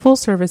Full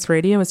Service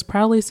Radio is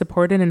proudly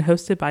supported and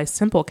hosted by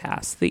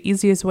Simplecast, the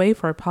easiest way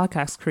for a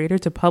podcast creator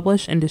to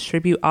publish and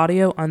distribute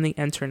audio on the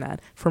internet.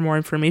 For more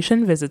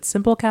information, visit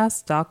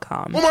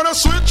simplecast.com. I'm on a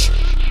switch.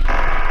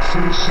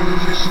 Full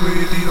Service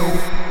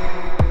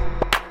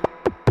Radio.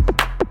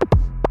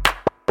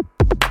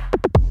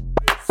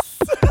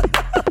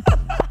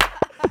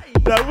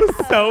 That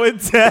was so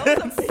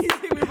intense.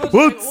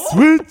 What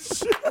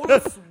switch?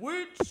 What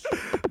switch?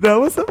 That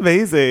was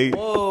amazing.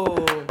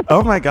 Whoa.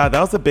 Oh my God,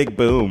 that was a big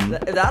boom.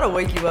 That'll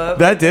wake you up.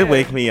 That did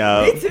wake me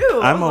up. Me too.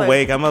 I'm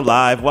awake. I'm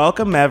alive.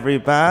 Welcome,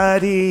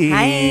 everybody.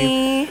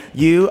 Hi.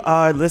 You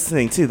are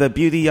listening to the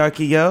Beauty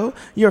Archeo,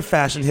 your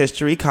fashion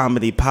history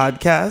comedy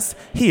podcast,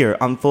 here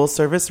on Full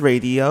Service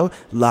Radio,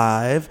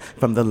 live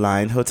from the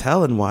Line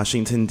Hotel in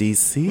Washington,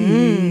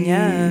 D.C.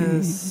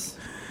 Yes.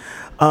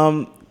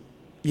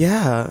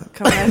 Yeah.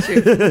 Coming at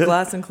you from the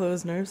Glass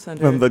Enclosed Nerve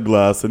Center. From the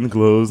Glass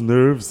Enclosed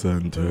Nerve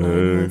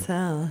Center.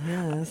 Hotel,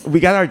 yes. We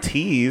got our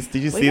teas.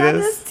 Did you see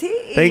this?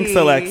 Tea. Thanks,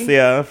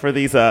 Alexia, for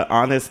these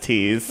honest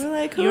teas. We're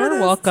like,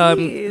 You're welcome.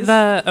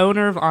 The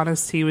owner of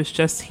Honest Tea was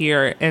just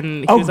here,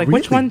 and he was like,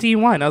 which one do you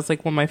want? I was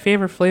like, well, my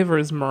favorite flavor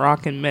is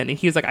Moroccan mint. And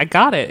he was like, I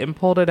got it, and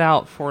pulled it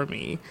out for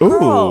me. Ooh.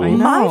 Girl, I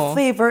know.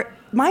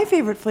 my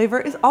favorite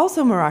flavor is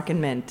also Moroccan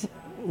mint.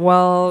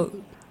 Well,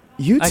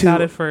 You two, I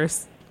got it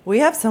first. We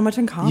have so much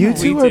in common. You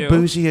two We are do.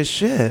 bougie as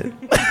shit.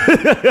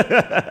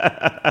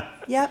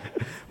 Yep.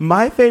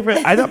 My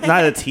favorite, I'm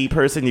not a tea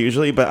person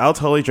usually, but I'll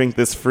totally drink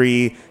this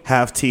free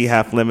half tea,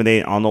 half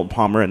lemonade Arnold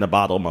Palmer in a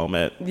bottle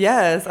moment.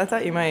 Yes, I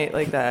thought you might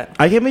like that.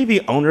 I can't believe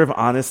the owner of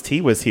Honest Tea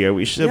was here.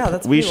 We should Yeah,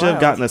 that's we pretty should have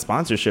wild. gotten a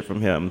sponsorship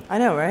from him. I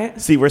know, right?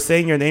 See, we're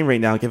saying your name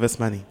right now. Give us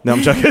money. No,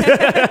 I'm joking.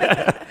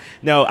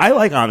 No, I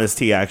like Honest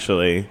Tea,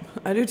 actually.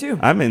 I do too.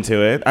 I'm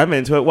into it.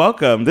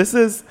 Welcome. This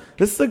is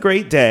a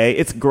great day.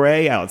 It's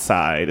gray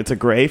outside. It's a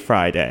gray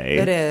Friday.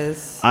 It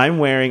is. I'm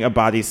wearing a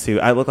bodysuit.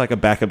 I look like a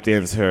backup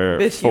dancer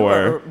Bitch, you for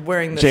are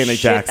wearing the Janet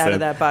shit Jackson. out of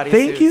that bodysuit.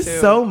 Thank you too.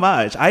 so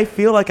much. I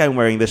feel like I'm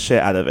wearing the shit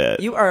out of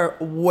it. You are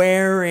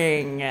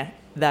wearing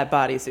that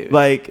bodysuit.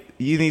 Like,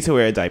 you need to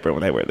wear a diaper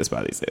when I wear this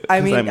bodysuit. I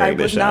 'cause mean, I'm I wearing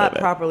the was shit out not of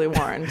it. properly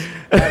warned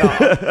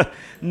at all.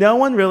 No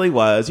one really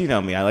was. You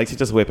know me. I like to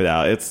just whip it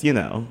out. It's,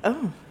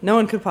 Oh, no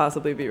one could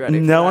possibly be ready. For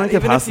No that. one could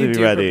Even possibly if be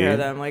you do ready. Prepare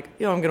them like,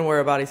 I'm gonna wear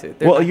a bodysuit.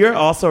 They're Well, not you're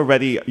gonna- also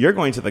ready. You're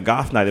going to the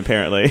goth night,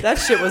 apparently. That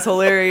shit was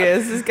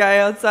hilarious. This guy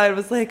outside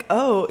was like,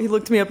 "Oh," he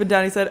looked me up and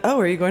down. He said, "Oh,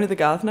 are you going to the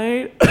goth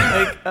night?"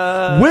 Like,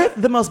 With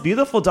the most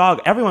beautiful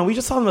dog. Everyone, we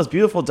just saw the most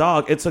beautiful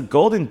dog. It's a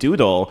golden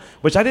doodle,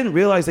 which I didn't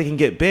realize they can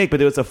get big,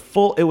 but it's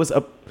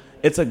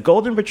a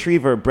golden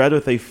retriever bred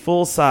with a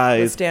full the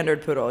size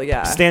standard poodle,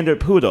 yeah. standard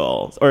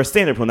poodle, or a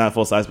standard poodle, not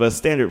full size, but a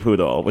standard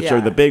poodle, which Yeah.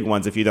 are the big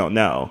ones if you don't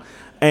know.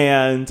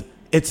 And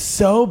it's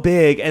so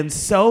big and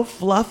so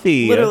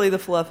fluffy. Literally the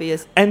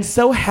fluffiest. And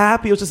so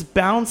happy. It was just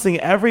bouncing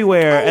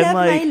everywhere. I and love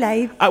like, my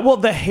life. well,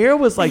 the hair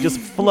was like just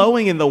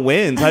flowing in the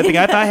wind. So I think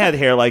if I had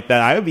hair like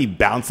that, I would be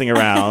bouncing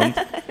around,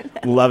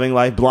 loving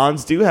life.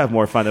 Blondes do have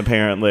more fun,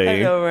 apparently. I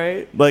know,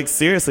 right? Like,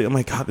 seriously. Oh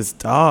my God, this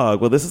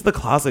dog. Well, this is the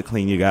closet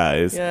clean, you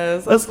guys.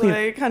 Yes, Let's that's clean.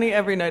 like, honey,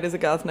 every night is a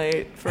goth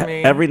night for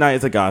me. Every night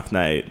is a goth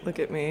night. Look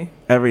at me.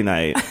 Every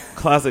night.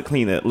 Closet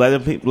clean it.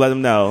 Let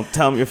them know.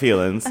 Tell them your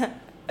feelings.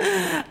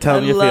 Tell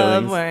them I your love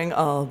feelings. wearing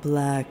all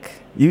black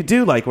You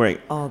do like wearing.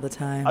 all the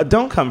time.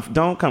 Don't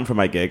come for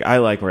my gig. I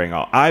like wearing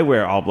all. I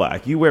wear all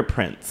black. You wear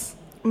prints.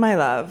 My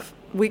love,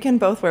 we can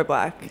both wear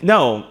black.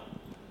 No,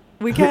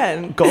 We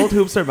can. gold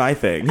hoops are my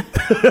thing.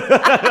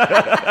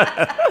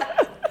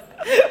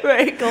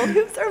 Right, gold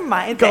hoops are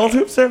my thing. Gold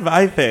hoops are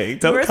my thing.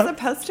 Don't We're come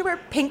supposed to wear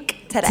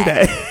pink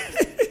today.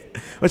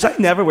 Which I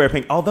never wear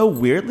pink. Although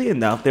weirdly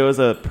enough, there was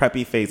a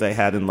preppy phase I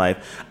had in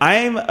life.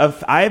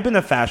 I've been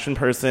a fashion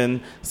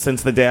person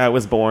since the day I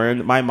was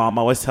born. My mom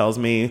always tells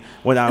me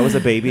when I was a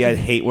baby I'd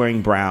hate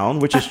wearing brown,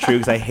 which is true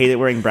because I hated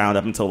wearing brown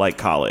up until like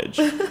college.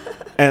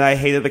 And I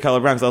hated the color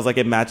brown because I was like,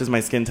 it matches my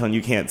skin tone.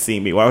 You can't see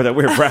me. Why would I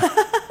wear brown?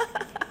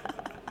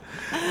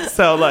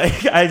 So,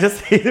 like, I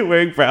just hated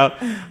wearing brown.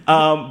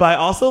 But I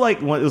also,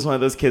 like, was one of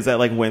those kids that,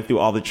 like, went through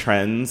all the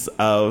trends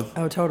of,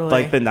 totally.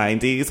 like, the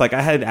 90s. Like,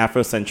 I had an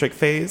Afrocentric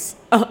phase.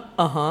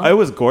 Uh-huh. It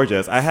was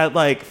gorgeous. I had,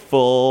 like,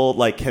 full,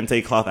 like,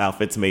 kente cloth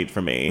outfits made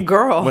for me.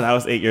 Girl. When I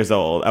was 8 years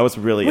old. I was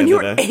really When into you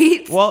were that.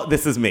 8? Well,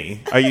 this is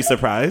me. Are you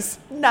surprised?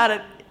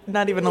 Not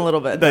even a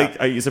little bit. Like,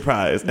 No. are you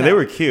surprised? And No. they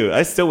were cute.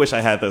 I still wish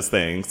I had those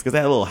things. Because I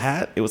had a little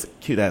hat. It was a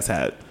cute-ass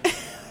hat.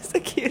 It's a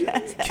cute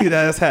ass.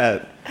 Cute-ass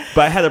hat.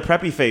 But I had a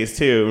preppy phase,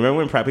 too. Remember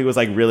when preppy was,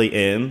 like, really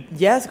in?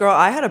 Yes, girl,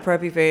 I had a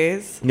preppy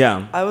phase.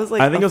 Yeah. I was,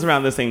 like, I think it was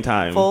around the same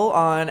time. Full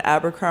on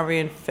Abercrombie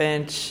and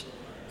Finch.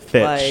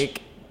 Finch.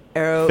 Like,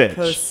 Finch.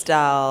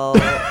 Aeropostale.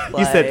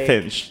 You said like,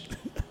 Finch.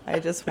 I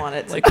just want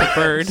it to Like a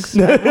bird. I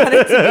want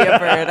it to be a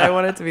bird. I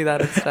want it to be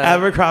that instead.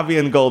 Abercrombie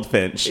and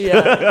Goldfinch.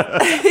 Yeah.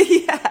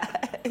 Yeah,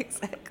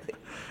 exactly.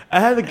 I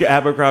had the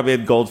Abercrombie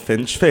and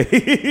Goldfinch phase.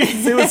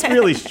 It was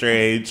really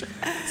strange.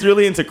 It's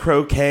really into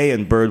croquet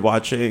and bird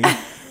watching.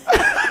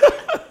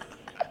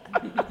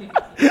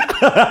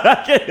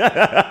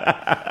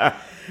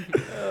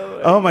 Oh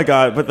Oh my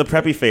God. But the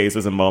preppy phase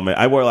was a moment.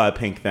 I wore a lot of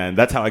pink then.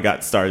 That's how I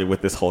got started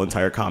with this whole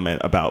entire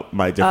comment about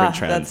my different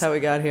trends. That's how we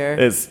got here.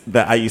 Is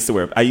that I used to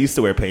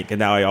wear pink and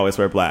now I always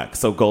wear black.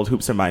 So gold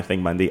hoops are my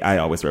thing Monday. I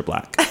always wear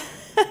black.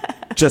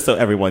 Just so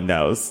everyone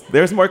knows.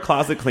 There's more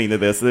closet clean to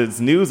this. There's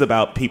news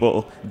about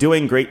people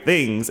doing great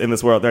things in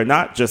this world. They're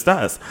not just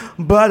us.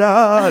 But,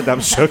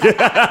 I'm joking.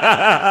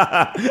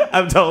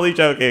 I'm totally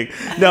joking.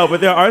 No, but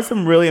there are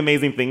some really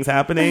amazing things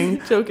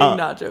happening. Joking,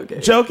 not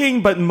joking.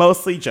 Joking, but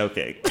mostly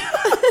joking.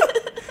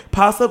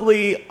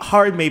 Possibly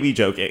hard maybe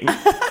joking.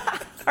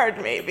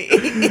 Hard maybe.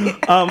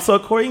 So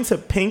according to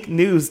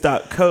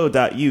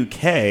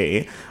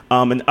pinknews.co.uk,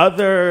 and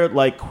other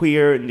like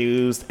queer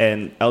news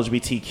and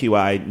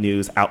LGBTQI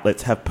news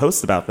outlets have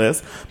posted about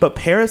this, but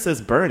Paris is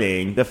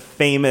Burning, the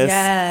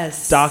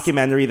famous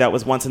documentary that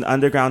was once an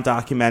underground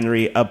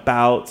documentary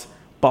about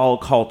ball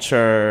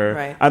culture.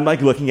 Right. I'm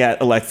like looking at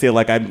Alexia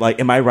like I'm like,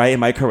 am I right?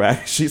 Am I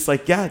correct? She's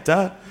like, yeah,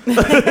 duh.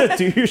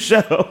 Do your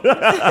show.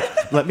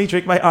 Let me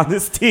drink my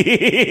honest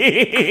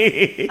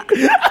tea.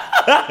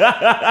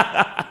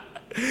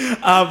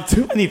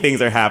 Too many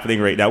things are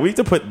happening right now. We have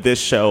to put this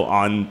show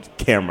on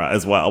camera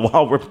as well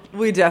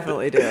We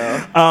definitely do.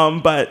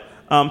 But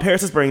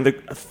Paris is Burning, the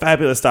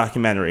fabulous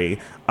documentary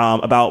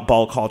about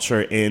ball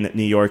culture in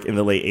New York in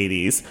the late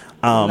 80s.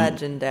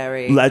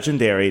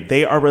 Legendary.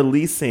 They are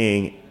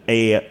releasing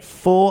a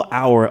full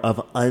hour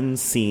of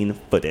unseen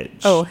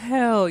footage. Oh,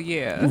 hell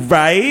yeah.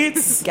 Right?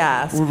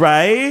 Gasp.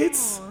 Right?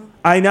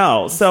 I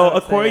know. So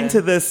according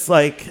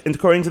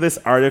excited. to this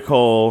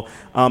article,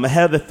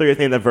 ahead of the 30th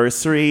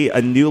anniversary,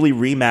 a newly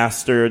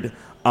remastered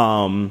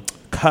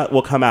cut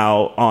will come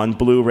out on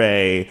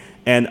Blu-ray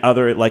and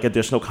other like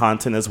additional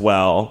content as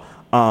well.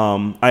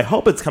 I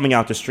hope it's coming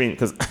out to stream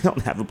because I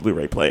don't have a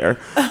Blu-ray player.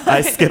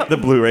 I skipped the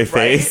Blu-ray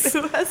phase.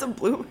 Who has a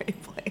Blu-ray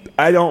player?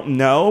 I don't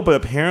know, but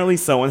apparently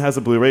someone has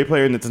a Blu-ray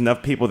player and it's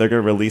enough people they're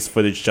going to release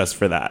footage just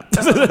for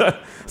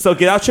that. So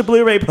get out your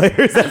Blu-ray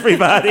players,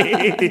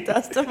 everybody.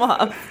 Dust them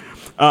off.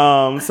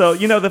 So,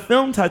 the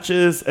film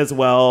touches as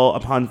well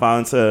upon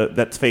violence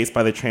that's faced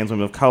by the trans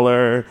women of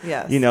color.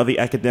 Yes. The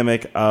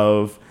epidemic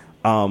of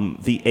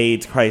the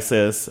AIDS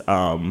crisis.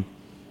 And,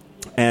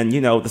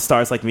 the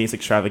stars like Venus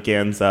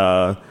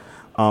Extravaganza,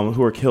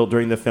 who were killed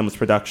during the film's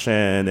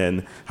production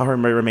and how her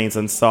murder remains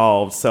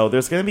unsolved. So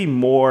there's going to be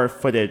more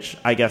footage,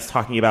 I guess,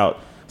 talking about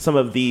some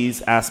of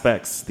these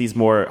aspects, these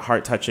more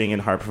heart-touching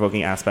and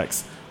heart-provoking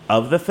aspects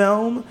of the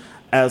film,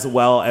 as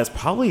well as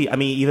probably,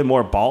 even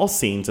more ball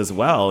scenes as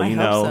well. I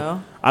hope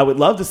so. I would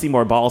love to see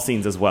more ball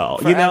scenes as well.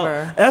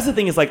 Forever. That's the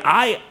thing is like,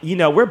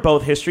 we're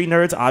both history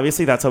nerds.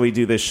 Obviously, that's how we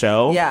do this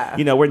show.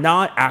 Yeah. We're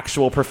not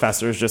actual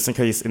professors, just in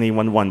case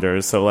anyone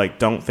wonders. So, like,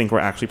 don't think we're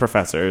actually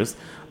professors.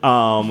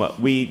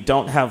 We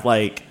don't have,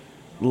 like,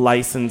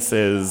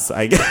 licenses,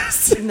 I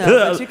guess. No,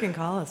 but you can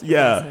call us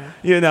professor.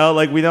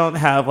 Yeah. We don't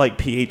have, like,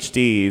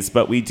 PhDs,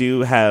 but we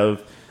do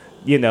have,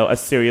 a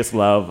serious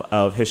love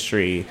of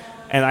history.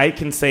 And I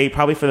can say,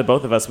 probably for the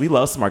both of us, we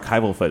love some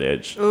archival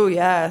footage. Oh,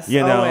 yes.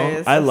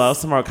 Always. I love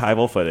some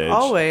archival footage.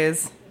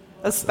 Always.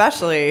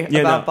 Especially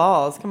about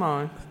balls. Come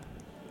on.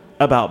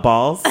 About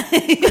balls?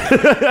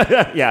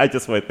 Yeah, I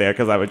just went there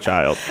because I'm a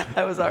child.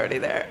 I was already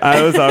there.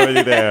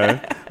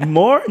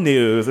 More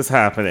news is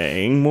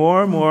happening.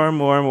 More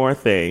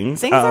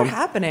things. Things are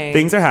happening.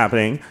 Things are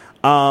happening.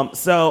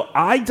 So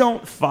I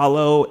don't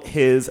follow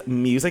his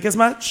music as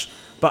much,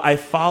 but I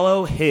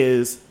follow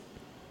his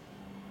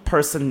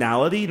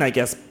personality and I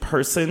guess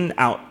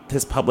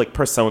his public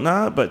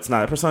persona, but it's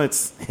not a persona,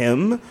 it's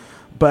him.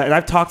 But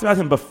I've talked about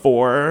him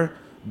before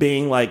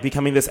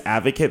becoming this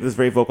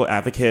very vocal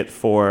advocate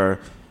for,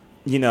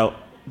 the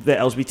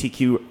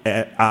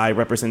LGBTQI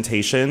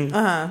representation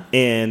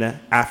in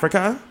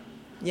Africa.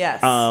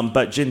 Yes.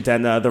 But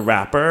Jindena, the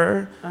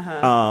rapper,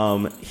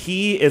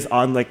 he is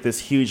on like this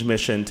huge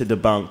mission to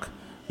debunk,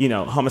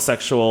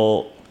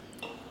 homosexual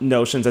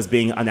notions as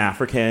being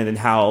un-African and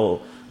how,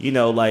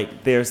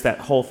 there's that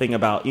whole thing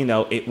about,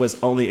 it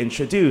was only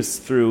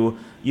introduced through,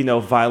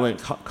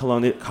 violent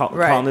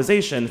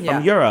colonization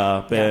from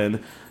Europe and,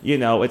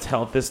 it's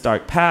held this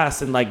dark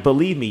past. And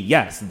believe me,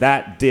 yes,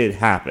 that did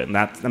happen.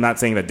 I'm not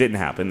saying that didn't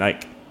happen.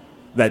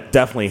 That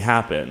definitely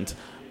happened.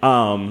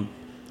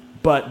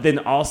 But then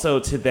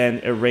also to then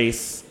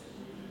erase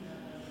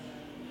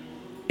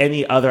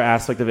any other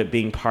aspect of it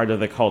being part of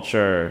the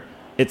culture,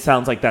 it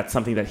sounds like that's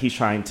something that he's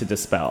trying to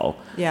dispel.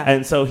 Yeah.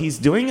 And so he's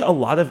doing a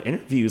lot of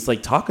interviews,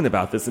 talking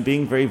about this and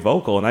being very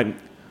vocal. And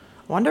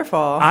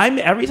wonderful.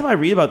 Every time I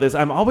read about this,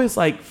 I'm always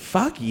like,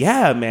 fuck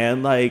yeah,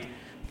 man.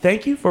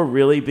 Thank you for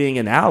really being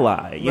an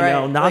ally.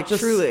 Not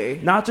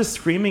just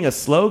screaming a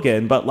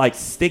slogan, but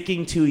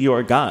sticking to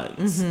your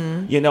guns.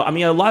 Mm-hmm.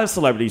 A lot of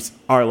celebrities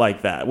are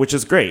like that, which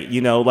is great.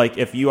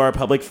 If you are a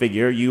public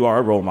figure, you are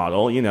a role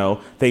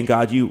model, thank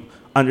God you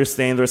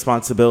understand the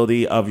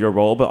responsibility of your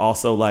role, but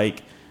also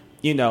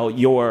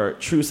your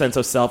true sense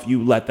of self,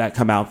 you let that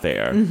come out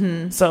there.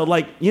 Mm-hmm. So,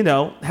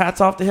 hats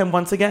off to him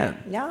once again.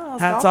 Yeah,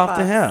 hats off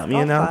to him,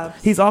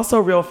 He's also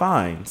real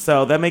fine,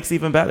 so that makes it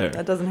even better.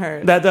 That doesn't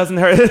hurt. That doesn't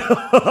hurt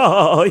at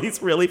all. He's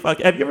really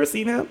fucking... Have you ever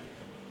seen him?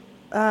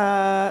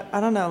 I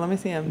don't know. Let me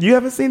see him. You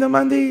haven't seen him,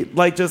 Mundy?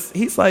 Like, just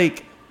he's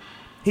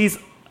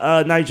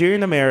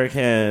Nigerian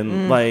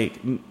American, like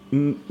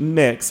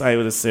mix, I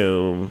would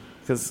assume,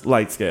 because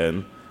light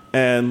skin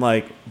and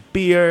like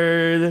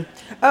beard.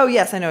 Oh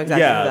yes, I know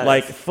exactly. Yeah, who that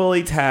like is.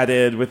 fully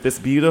tatted with this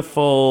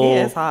beautiful, He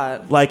is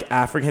hot. like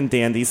African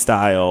dandy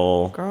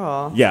style.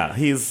 Girl. Yeah,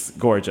 he's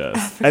gorgeous.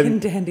 African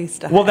dandy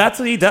style. Well, that's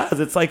what he does.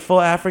 It's like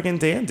full African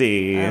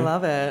dandy. I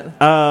love it.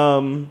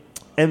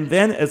 And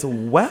then as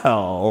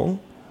well,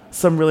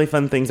 some really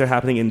fun things are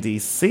happening in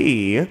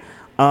DC.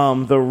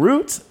 The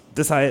Root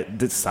decided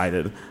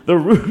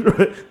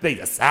they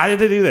decided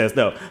to do this.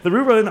 No, The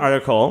Root wrote an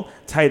article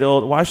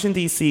titled "Washington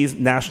D.C.'s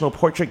National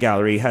Portrait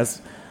Gallery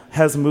has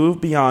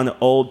moved beyond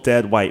old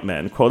dead white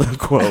men," quote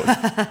unquote.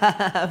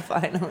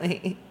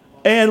 Finally.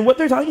 And what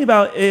they're talking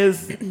about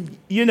is,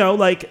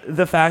 like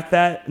the fact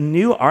that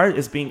new art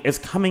is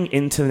coming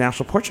into the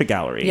National Portrait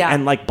Gallery, Yeah.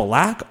 and like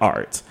black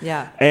art.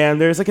 Yeah. And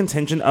there's a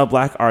contingent of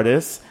black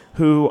artists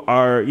who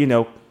are,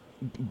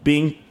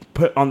 being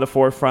put on the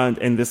forefront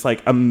in this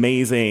like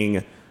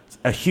amazing,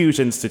 a huge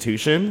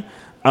institution.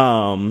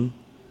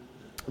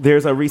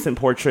 There's a recent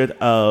portrait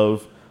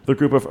of the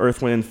group of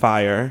Earth, Wind, and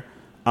Fire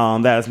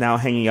that is now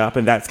hanging up,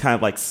 and that's kind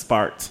of like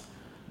sparked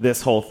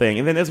this whole thing.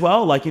 And then as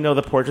well, like,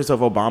 the portraits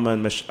of Obama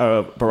and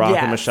Barack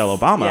and Michelle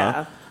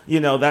Obama,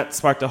 that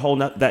sparked a whole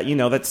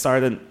that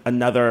started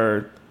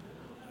another,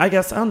 I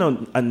guess, I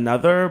don't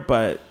know,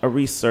 but a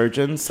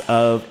resurgence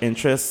of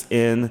interest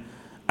in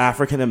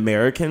African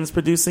Americans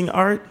producing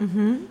art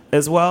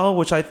as well,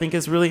 which I think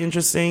is really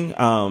interesting.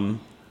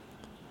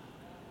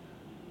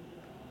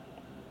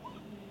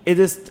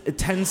 It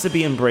tends to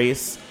be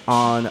embraced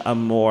on a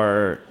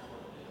more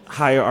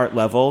higher art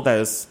level that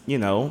is,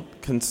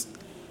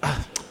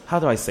 how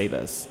do I say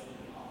this?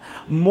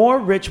 More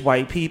rich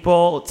white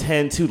people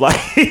tend to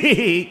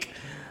like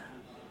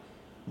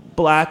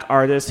black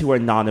artists who are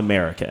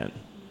non-American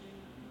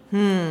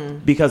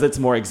because it's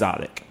more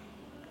exotic.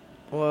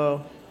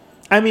 Whoa.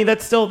 I mean,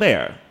 that's still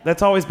there.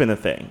 That's always been a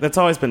thing.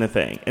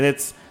 And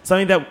it's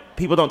something that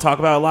people don't talk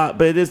about a lot,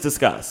 but it is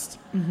discussed.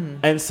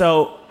 And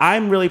so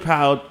I'm really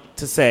proud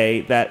to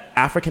say that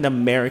African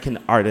American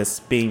artists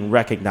being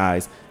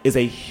recognized is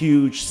a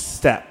huge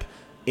step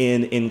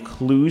in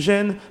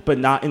inclusion, but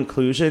not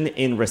inclusion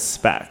in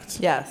respect.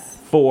 Yes.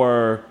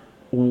 For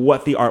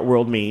what the art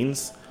world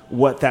means,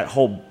 what that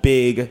whole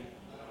big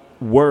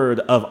word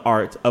of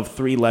art of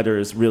 3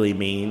 letters really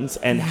means,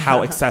 and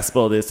how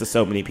accessible it is to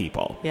so many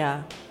people.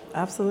 Yeah,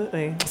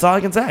 absolutely. That's all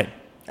I can say.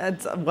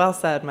 It's well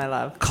said, my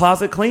love.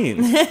 Closet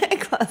clean.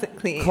 Closet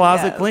clean.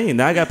 Closet yes. clean.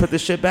 Now I got to put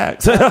this shit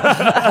back.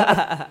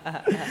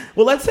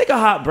 Well, let's take a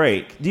hot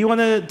break.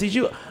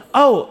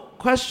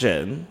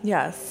 Question.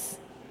 Yes.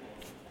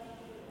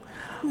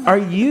 Are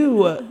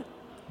you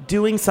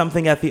doing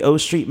something at the O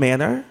Street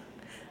Manor?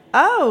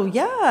 Oh,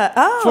 yeah.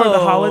 Oh. For the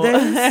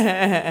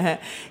holidays?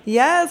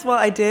 Yes. Well,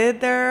 I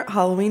did their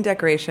Halloween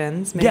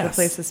decorations. Made the Yes.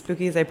 place as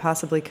spooky as I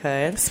possibly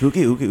could.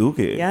 Spooky, ooky,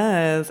 ooky.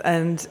 Yes.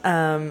 And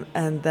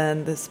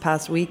then this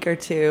past week or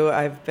two,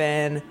 I've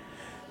been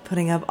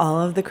putting up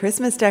all of the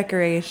Christmas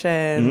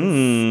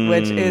decorations,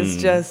 which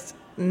is just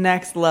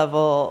next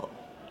level.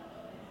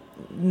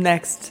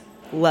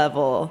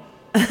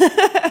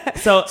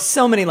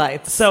 So many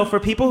lights. So for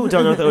people who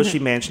don't know what the O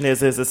Street Mansion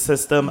is a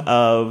system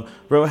of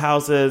row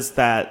houses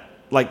that,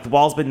 like, the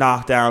wall's been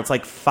knocked down. It's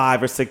like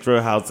 5 or 6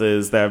 row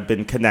houses that have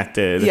been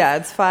connected. Yeah,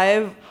 it's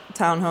 5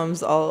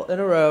 townhomes all in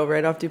a row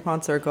right off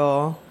DuPont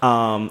Circle.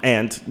 I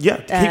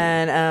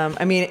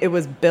mean, it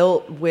was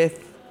built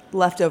with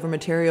leftover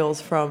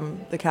materials from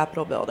the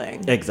Capitol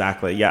building.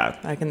 Exactly, yeah.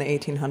 Back in the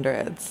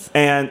 1800s.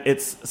 And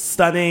it's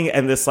stunning,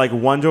 and this, like,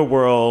 wonder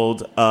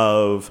world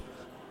of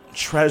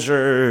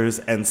treasures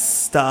and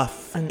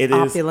stuff.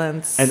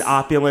 Opulence.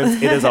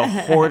 It is a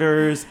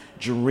hoarder's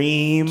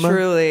dream.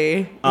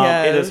 Truly.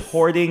 Yes. It is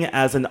hoarding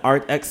as an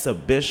art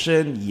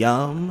exhibition.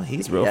 Yum.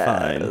 He's real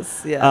fine.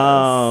 Yes.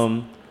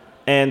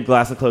 And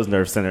Glass and Closed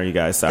Nerve Center, you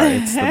guys. Sorry,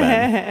 it's the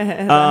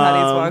men. The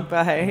hotties walk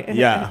by.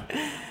 Yeah.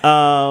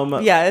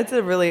 Yeah, it's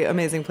a really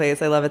amazing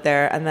place. I love it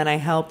there. And then I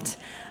helped.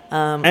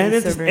 And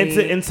it's an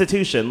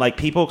institution. Like,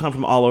 people come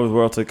from all over the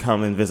world to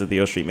come and visit the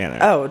O Street Manor.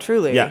 Oh,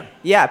 truly. Yeah.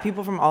 Yeah,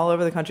 people from all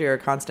over the country are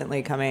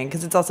constantly coming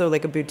because it's also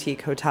like a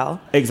boutique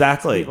hotel.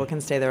 Exactly. So people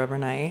can stay there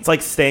overnight. It's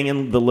like staying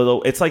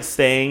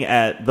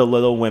at the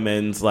Little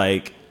Women's,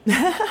 like,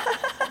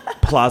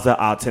 Plaza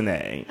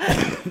Atene.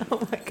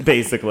 Oh my God.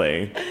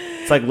 Basically.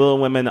 It's like Little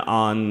Women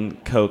on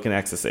coke and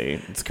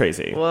ecstasy. It's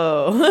crazy.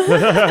 Whoa.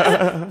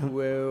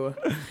 Whoa.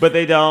 But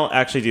they don't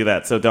actually do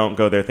that, so don't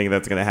go there thinking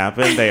that's going to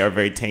happen. They are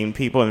very tame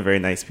people and very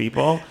nice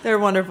people. They're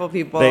wonderful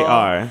people. They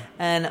are.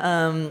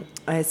 And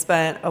I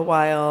spent a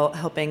while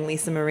helping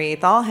Lisa Marie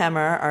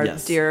Thalhammer, our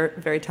Yes. dear,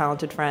 very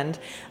talented friend,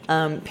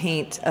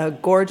 paint a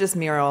gorgeous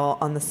mural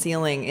on the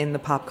ceiling in the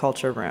pop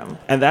culture room.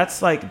 And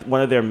that's like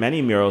one of their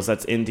many murals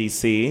that's in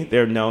DC.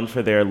 They're known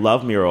for their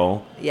love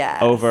mural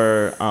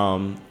over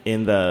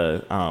in the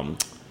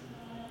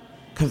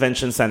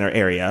convention center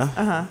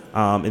area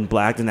in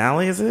Blagden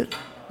Alley, is it?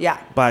 Yeah.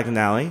 by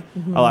Denali.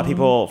 A lot of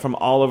people from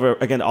all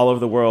over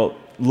the world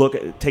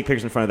take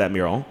pictures in front of that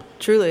mural.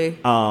 Truly.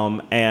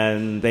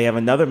 And they have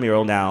another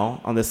mural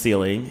now on the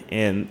ceiling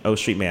in O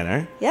Street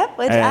Manor. Yep,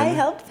 which I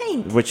helped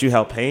paint. Which you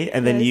helped paint.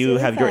 And then you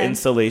have your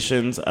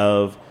installations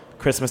of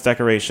Christmas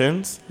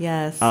decorations.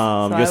 Yes.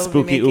 Your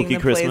spooky ooky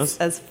Christmas.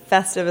 As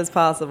festive as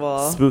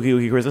possible. Spooky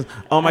ooky Christmas.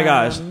 Oh my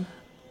gosh.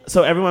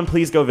 So everyone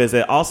please go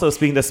visit. Also,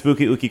 speaking of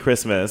spooky ooky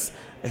Christmas,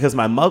 because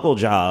my muggle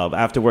job, I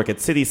have to work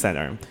at City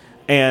Center.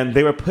 And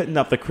they were putting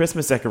up the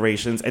Christmas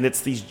decorations, and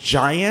it's these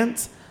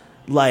giant,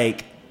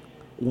 like,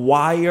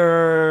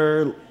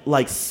 wire,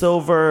 like,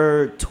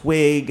 silver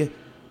twig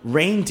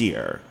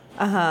reindeer.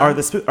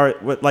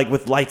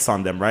 With lights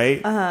on them,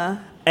 right?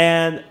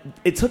 And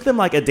it took them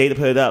like a day to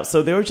put it up.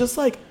 So they were just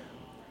like,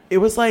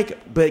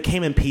 but it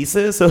came in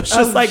pieces. So it's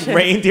just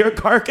reindeer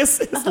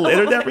carcasses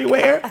littered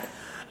everywhere.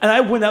 And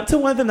I went up to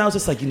one of them and I was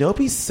just like, it'd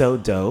be so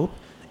dope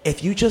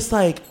if you just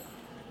like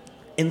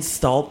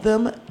installed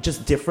them,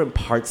 just different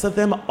parts of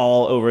them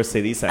all over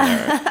City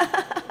Center.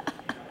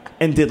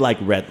 And did like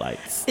red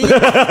lights.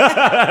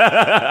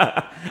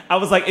 I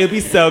was like, it'd be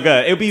so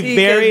good. It'd be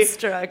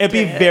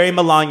very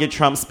Melania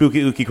Trump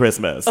spooky ooky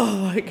Christmas. Oh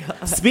my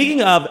God.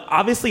 Speaking of,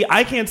 obviously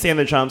I can't stand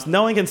the Trumps.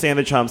 No one can stand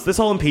the Trumps. This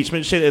whole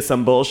impeachment shit is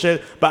some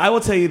bullshit. But I will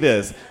tell you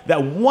this,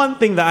 that one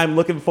thing that I'm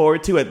looking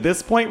forward to at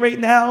this point right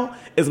now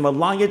is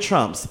Melania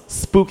Trump's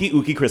spooky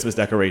ooky Christmas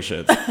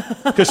decorations.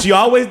 Because she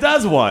always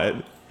does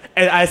one.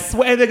 And I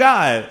swear to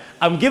God,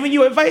 I'm giving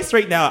you advice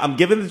right now. I'm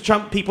giving the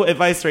Trump people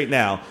advice right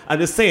now. I'm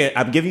just saying,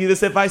 I'm giving you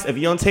this advice. If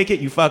you don't take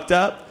it, you fucked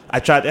up. I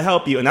tried to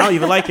help you, and I don't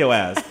even like your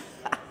ass.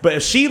 But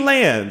if she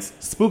lands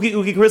Spooky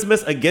Ooky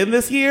Christmas again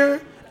this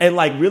year and,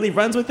 like, really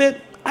runs with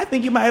it, I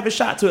think you might have a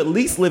shot to at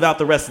least live out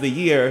the rest of the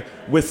year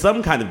with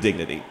some kind of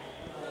dignity.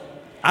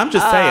 I'm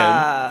just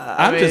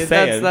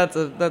saying.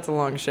 That's a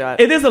long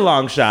shot. It is a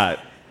long shot.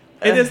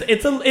 It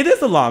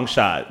is a long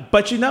shot.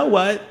 But you know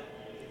what?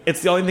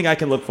 It's the only thing I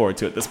can look forward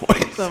to at this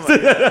point.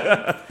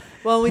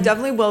 Well, we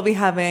definitely will be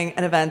having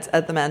an event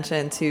at the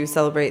mansion to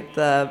celebrate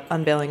the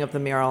unveiling of the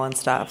mural and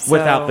stuff. So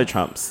without the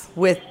Trumps.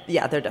 They're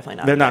definitely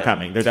not. They're not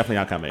coming. They're definitely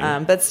not coming.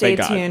 But stay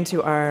tuned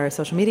to our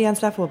social media and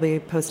stuff. We'll be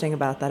posting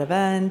about that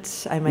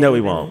event.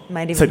 We won't.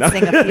 Might even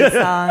sing a few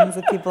songs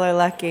if people are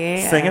lucky.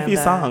 Sing a few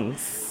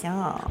songs.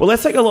 Yeah. Well,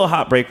 let's take a little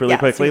hot break really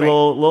quickly.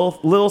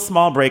 Little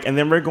small break, and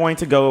then we're going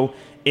to go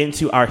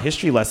into our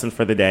history lesson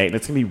for the day, and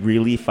it's going to be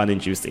really fun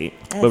and juicy.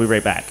 Yes. We'll be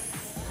right back.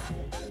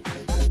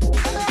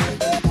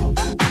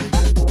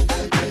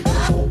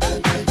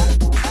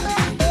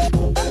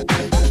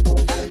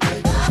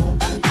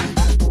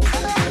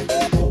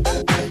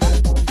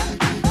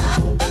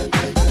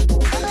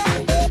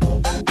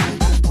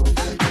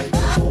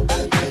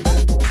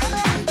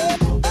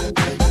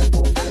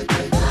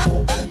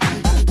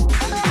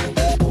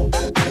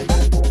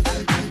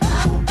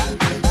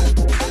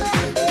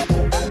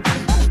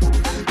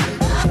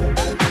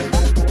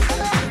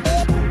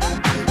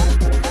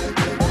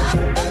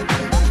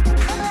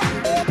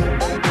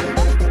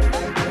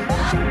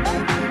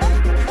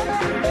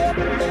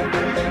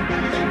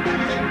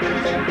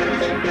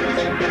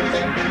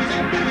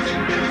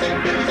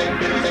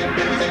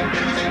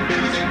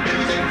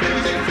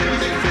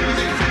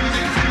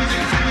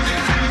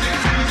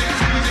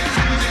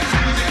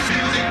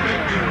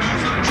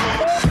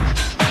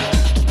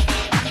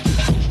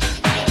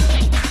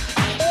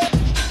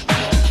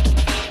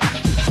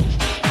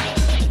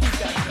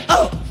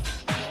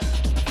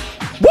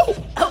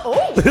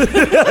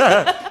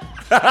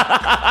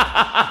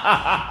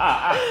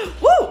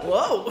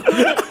 Whoa.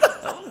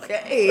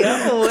 Okay.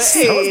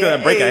 Someone's going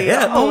to break a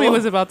hip. Homie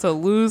was about to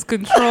lose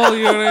control,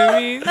 you know what I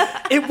mean?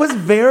 It was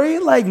very,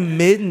 like,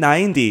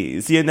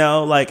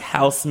 mid-90s, like,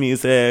 house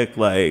music,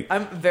 like...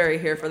 I'm very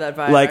here for that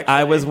vibe, like, actually.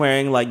 I was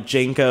wearing, like,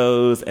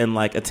 Jinkos and,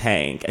 like, a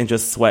tank and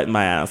just sweating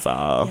my ass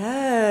off.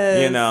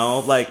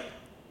 Yes.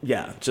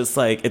 Just,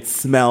 like, it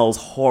smells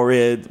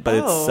horrid, but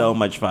it's so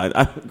much fun.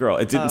 Girl,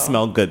 it didn't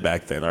smell good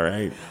back then, all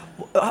right?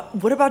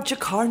 What about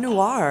Jacquard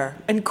Noir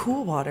and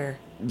Cool Water?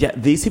 Yeah,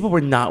 these people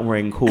were not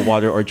wearing Cool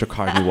Water or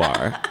Jacquard Noir.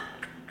 I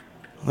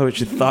don't know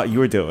what you thought you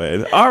were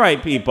doing. All right,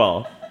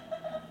 people.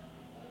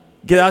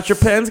 Get out your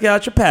pens, get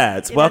out your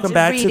pads. Welcome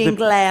back to the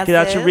glasses. Get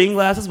out your reading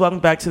glasses.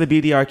 Welcome back to the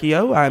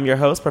BDRKO. I'm your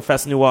host,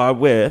 Professor Noir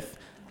with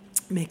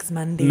Mix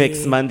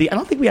Monday. I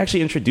don't think we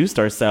actually introduced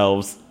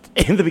ourselves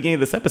in the beginning of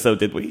this episode,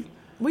 did we?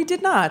 We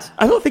did not.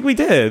 I don't think we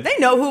did. They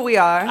know who we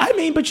are. I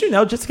mean, but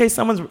just in case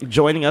someone's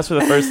joining us for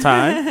the first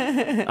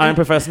time, I'm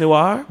Professor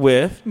Noir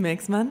with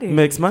Mix Monday.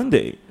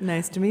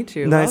 Nice to meet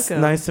you.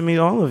 Welcome. Nice to meet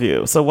all of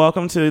you. So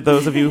welcome to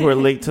those of you who are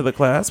late to the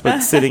class,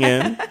 but sitting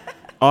in,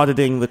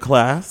 auditing the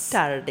class.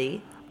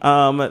 Saturday.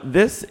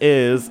 This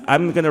is,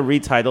 I'm going to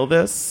retitle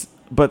this,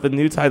 but the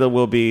new title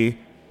will be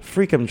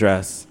Freakum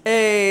Dress.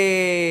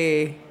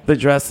 Hey. The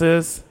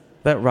dresses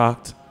that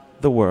rocked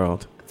the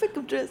world.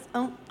 Freakum Dress.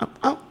 Oh.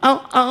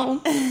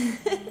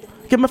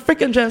 Get my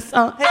freaking dress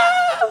on.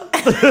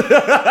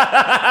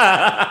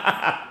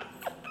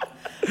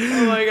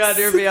 Oh my God,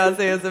 your Beyonce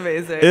is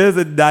amazing. It is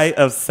a night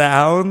of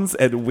sounds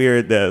and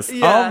weirdness.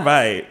 Yeah. All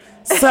right.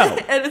 So.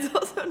 And it's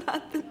also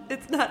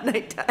it's not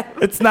nighttime.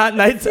 It's not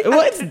night.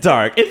 Well, it's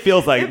dark. It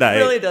feels like night. It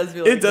really does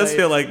feel like night. It does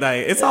feel like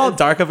night. It's all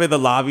dark up in the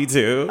lobby,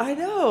 too. I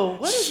know.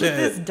 What is with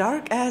this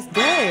dark ass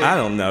day? I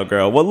don't know,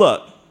 girl. Well,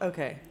 look.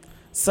 Okay.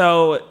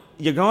 So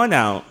you're going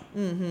out.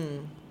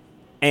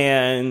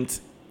 And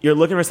you're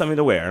looking for something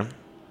to wear.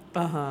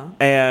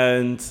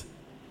 And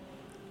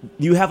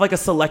you have like a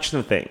selection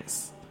of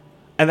things.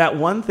 And that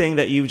one thing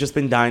that you've just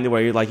been dying to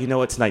wear, you're like, you know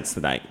what, tonight's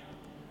the night.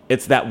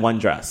 It's that one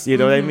dress. You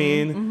know what I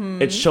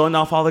mean? It's showing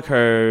off all the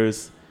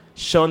curves,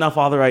 showing off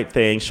all the right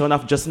things, showing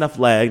off just enough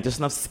leg, just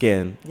enough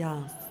skin.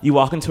 Yeah. You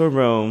walk into a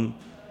room,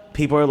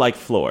 people are like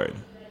floored.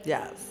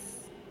 Yes.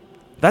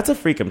 That's a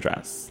Freakum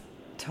dress.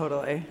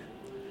 Totally.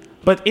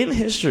 But in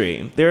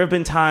history, there have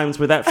been times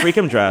where that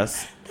Freakum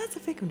dress, That's a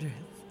Freakum dress.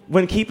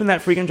 when keeping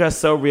that Freakum dress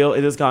so real,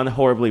 it has gone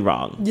horribly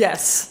wrong.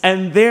 Yes.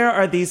 And there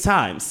are these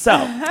times. So,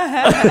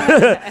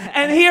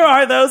 and here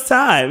are those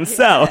times.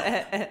 So,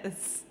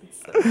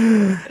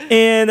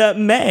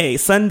 in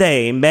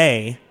Sunday,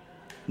 May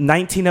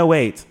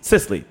 1908,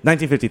 Sicily,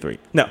 1953.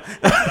 No.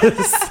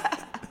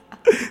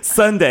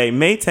 Sunday,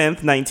 May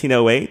 10th,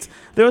 1908,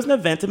 there was an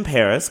event in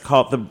Paris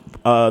called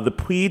the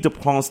Prix de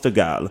Prince de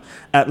Galles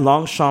at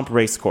Longchamp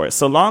Racecourse.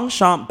 So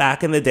Longchamp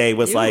back in the day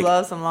was You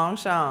love some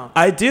Longchamp.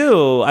 I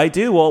do.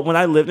 Well, when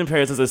I lived in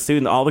Paris as a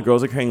student, all the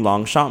girls are carrying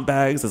Longchamp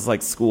bags as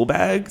like school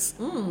bags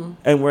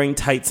and wearing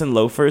tights and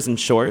loafers and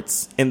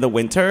shorts in the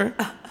winter.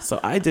 So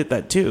I did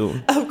that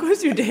too. Of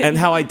course you did. And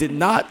how I did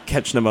not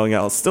catch pneumonia,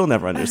 I'll still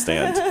never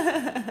understand.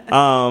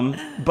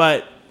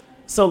 But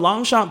so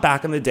Longchamp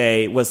back in the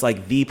day was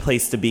like the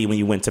place to be when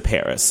you went to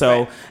Paris.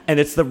 So, and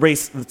it's the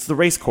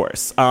race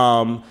course.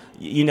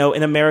 You know,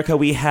 in America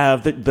we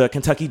have the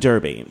Kentucky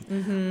Derby.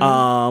 In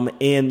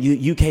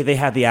UK they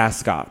have the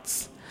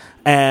Ascots.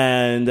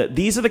 And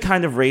these are the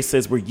kind of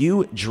races where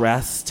you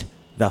dressed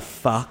the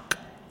fuck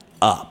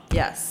up.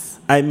 Yes.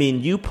 I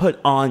mean, you put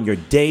on your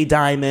day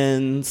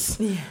diamonds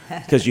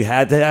because you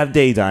had to have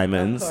day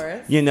diamonds. Of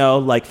course. You know,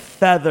 like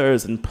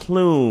feathers and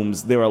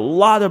plumes. There were a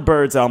lot of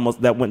birds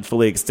that went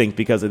fully extinct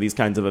because of these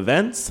kinds of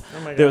events. Oh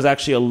my God. There was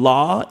actually a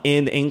law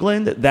in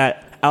England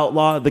that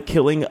outlawed the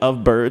killing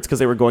of birds because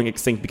they were going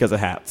extinct because of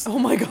hats. Oh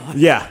my God.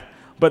 Yeah.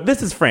 But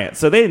this is France,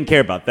 so they didn't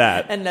care about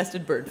that. And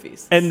nested bird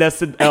feasts. And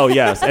nested, oh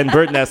yes, and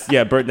bird nest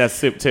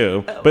soup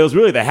too. But it was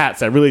really the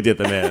hats that really did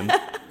them in.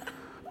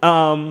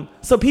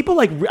 So people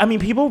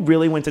people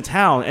really went to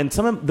town, and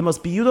some of the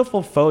most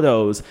beautiful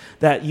photos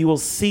that you will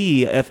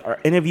see if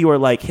any of you are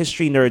like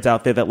history nerds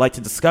out there that like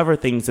to discover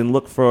things and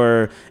look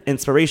for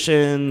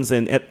inspirations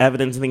and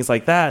evidence and things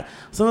like that.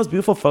 Some of those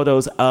beautiful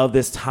photos of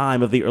this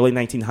time of the early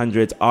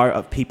 1900s are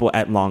of people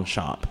at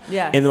Longchamp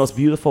in the most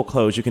beautiful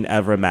clothes you can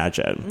ever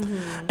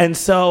imagine. And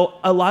so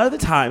a lot of the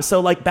time,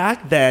 so like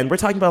back then, we're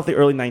talking about the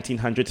early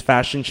 1900s,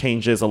 fashion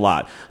changes a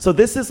lot. So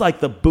this is like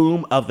the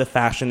boom of the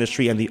fashion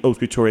industry and the haute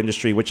couture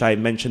industry, which I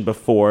mentioned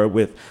before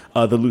with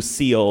the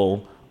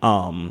Lucille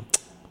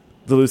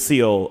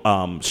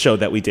show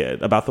that we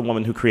did about the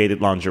woman who created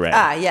lingerie.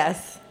 Ah,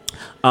 yes.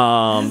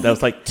 That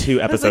was like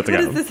 2 episodes ago.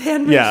 What is this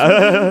hand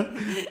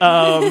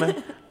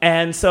machine?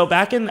 And so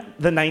back in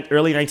the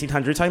early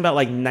 1900s, talking about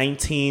like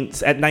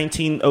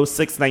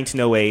 1906,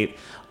 1908,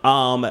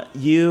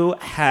 you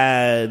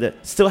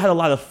still had a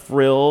lot of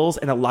frills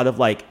and a lot of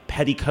like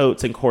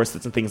petticoats and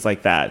corsets and things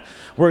like that.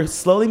 We're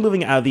slowly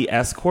moving out of the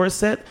S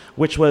corset,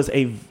 which was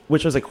a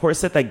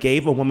corset that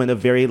gave a woman a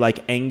very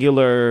like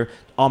angular,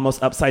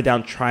 almost upside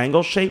down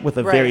triangle shape with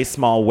a very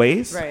small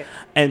waist. Right.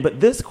 But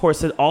this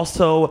corset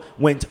also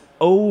went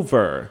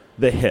over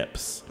the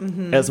hips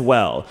as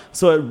well.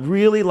 So it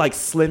really like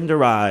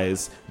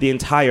slenderized the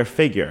entire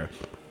figure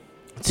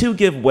to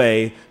give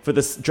way for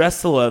this dress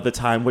silhouette at the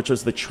time, which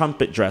was the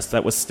trumpet dress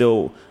that was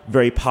still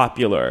very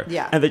popular.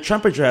 Yeah. And the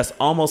trumpet dress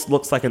almost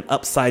looks like an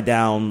upside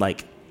down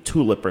like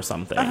tulip or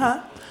something.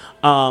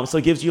 So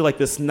it gives you like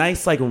this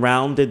nice like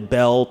rounded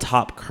bell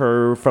top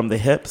curve from the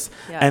hips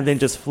and then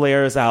just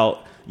flares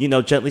out,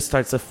 gently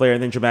starts to flare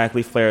and then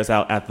dramatically flares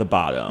out at the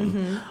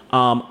bottom.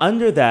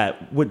 Under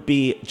that would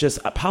be just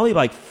probably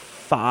like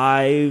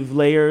 5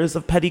 layers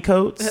of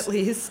petticoats. At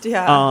least,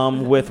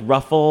 with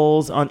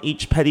ruffles on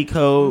each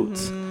petticoat.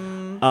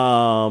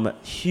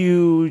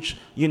 Huge,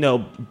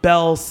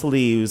 bell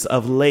sleeves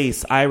of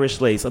lace, Irish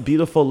lace, a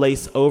beautiful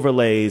lace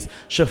overlays,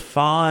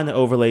 chiffon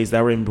overlays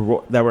that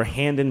were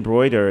hand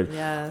embroidered.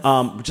 Yes.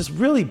 Just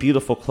really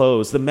beautiful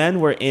clothes. The men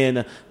were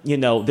in,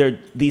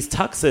 these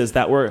tuxes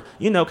that were,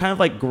 kind of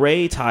like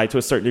gray tie to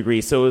a certain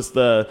degree. So it was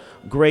the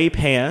gray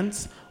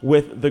pants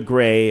with the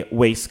gray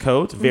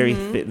waistcoat, very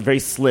very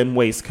slim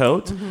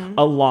waistcoat,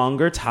 a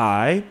longer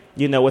tie,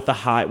 with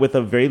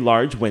a very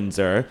large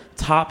Windsor,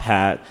 top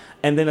hat,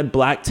 and then a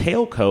black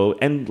tailcoat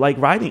and like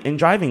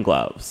driving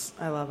gloves.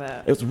 I love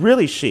it. It was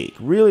really chic,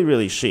 really,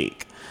 really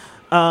chic.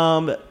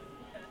 And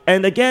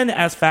again,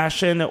 as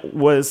fashion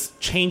was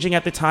changing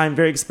at the time,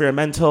 very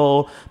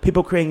experimental,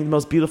 people creating the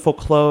most beautiful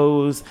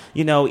clothes,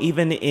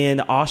 even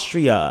in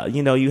Austria,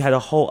 you had a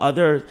whole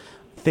other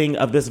thing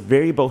of this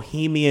very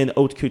bohemian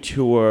haute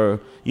couture,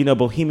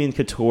 bohemian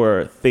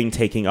couture thing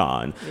taking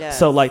on. Yes.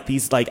 So like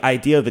these like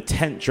idea of the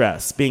tent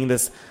dress being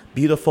this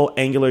beautiful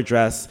angular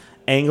dress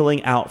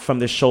angling out from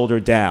the shoulder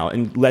down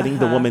and letting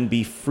the woman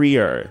be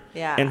freer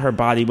in her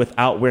body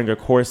without wearing a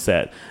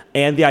corset.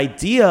 And the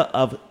idea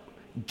of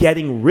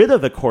getting rid of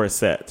the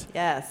corset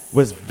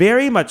was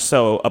very much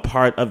so a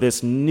part of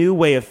this new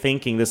way of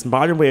thinking, this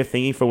modern way of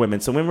thinking for women.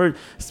 So when we're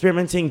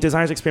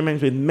designers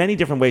experimenting with many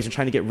different ways and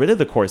trying to get rid of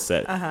the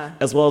corset,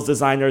 as well as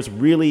designers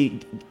really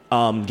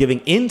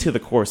giving into the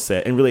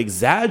corset and really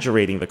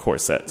exaggerating the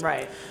corset.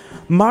 Right.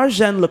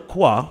 Marjane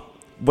Lacroix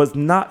was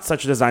not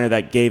such a designer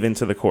that gave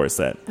into the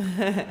corset.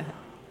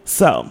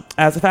 So,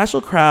 as a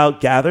fashionable crowd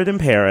gathered in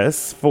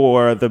Paris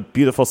for the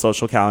beautiful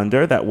social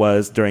calendar that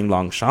was during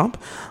Longchamp,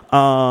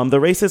 the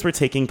races were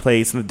taking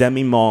place in the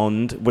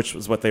demi-monde, which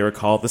was what they were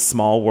called, the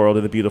small world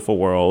or the beautiful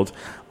world,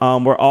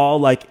 were all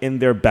like in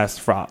their best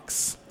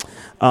frocks.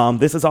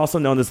 This is also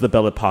known as the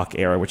Belle Epoque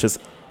era, which is,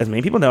 as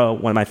many people know,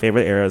 one of my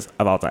favorite eras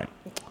of all time.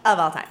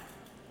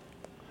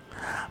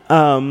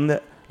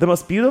 The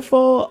most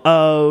beautiful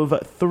of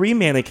three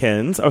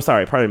mannequins,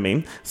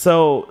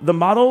 so the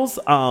models,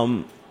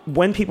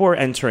 when people were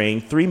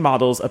entering, three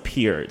models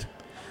appeared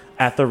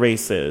at the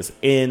races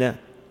in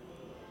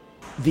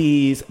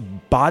these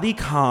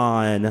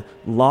bodycon,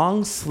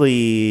 long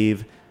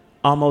sleeve,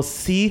 almost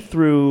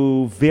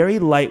see-through, very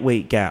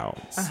lightweight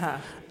gowns.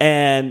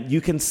 And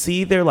you can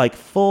see their like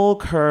full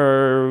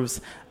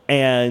curves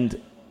and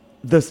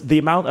the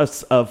amount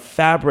of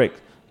fabric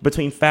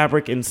between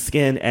fabric and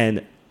skin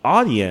and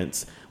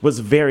audience was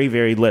very,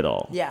 very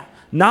little. Yeah.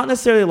 Not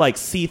necessarily like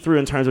see-through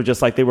in terms of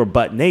just like they were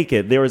butt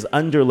naked. There was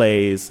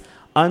underlays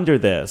under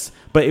this,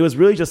 but it was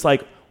really just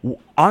like,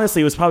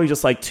 honestly, it was probably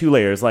just like two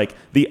layers, like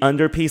the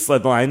underpiece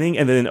lining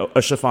and then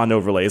a chiffon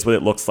overlay is what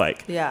it looks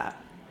like. Yeah.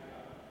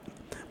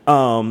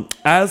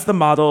 As the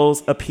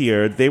models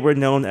appeared, they were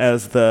known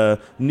as the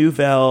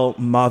Nouvelle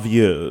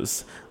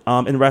Mauvieuse,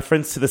 in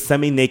reference to the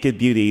semi-naked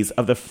beauties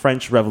of the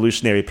French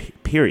Revolutionary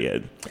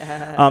period.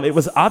 Yes. It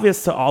was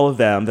obvious to all of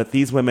them that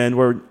these women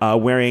were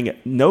wearing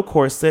no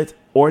corset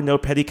or no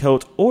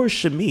petticoat or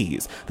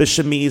chemise. The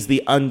chemise,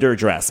 the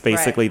underdress,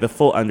 basically, the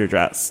full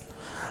underdress.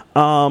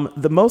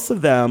 The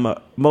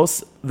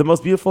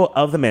most beautiful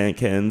of the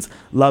mannequins,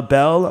 La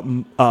Belle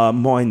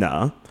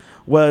Moina,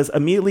 was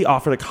immediately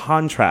offered a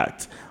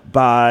contract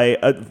by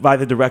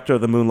the director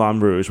of the Moulin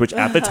Rouge, which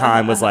at the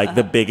time was like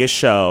the biggest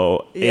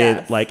show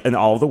in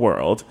all of the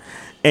world.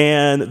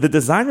 And the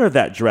designer of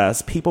that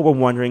dress, people were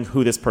wondering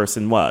who this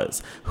person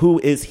was. Who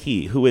is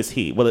he? Who is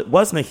he? Well, it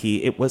wasn't a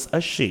he, it was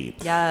a she.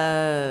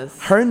 Yes.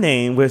 Her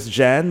name was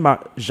Jean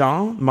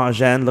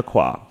Marjane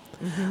Lacroix.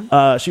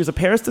 She was a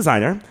Paris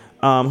designer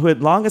who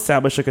had long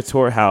established a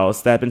couture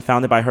house that had been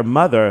founded by her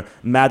mother,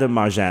 Madame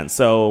Marjane.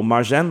 So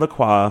Marjane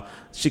Lacroix,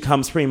 she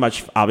comes pretty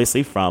much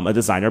obviously from a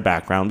designer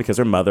background because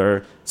her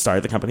mother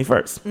started the company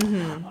first.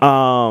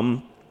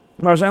 Marjane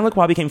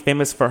Lacroix became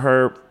famous for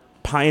her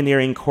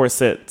pioneering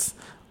corsets,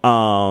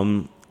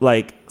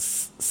 like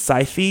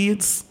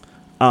scythes,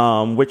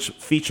 which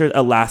featured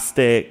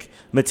elastic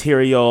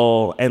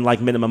material and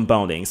like minimum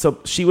boning. So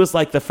she was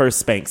like the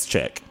first Spanx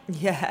chick.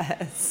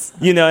 Yes.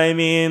 You know what I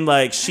mean?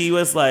 Like she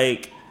was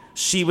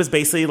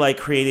basically like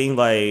creating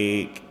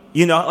like,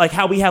 like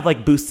how we have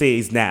like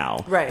bustiers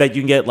now. Right. That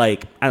you can get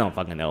like, I don't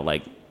fucking know,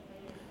 like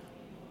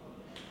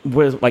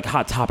with like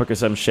Hot Topic or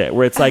some shit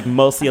where it's like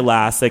mostly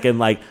elastic and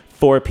like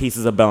 4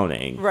 pieces of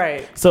boning.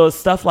 Right. So it's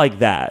stuff like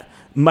that.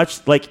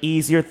 Much like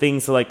easier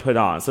things to like put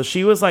on. So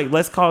she was like,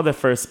 let's call her the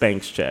first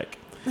Spanx chick.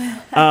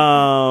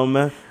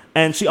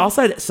 And she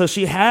also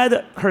she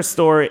had her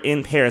store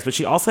in Paris, but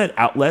she also had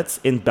outlets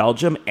in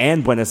Belgium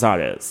and Buenos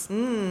Aires,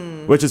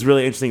 which is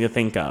really interesting to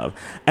think of.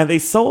 And they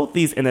sold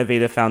these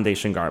innovative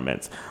foundation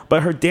garments.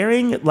 But her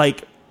daring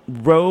like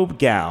robe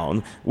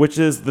gown, which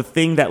is the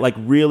thing that like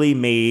really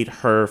made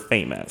her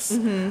famous.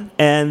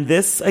 And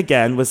this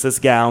again was this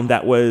gown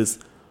that was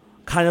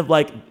kind of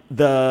like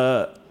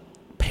the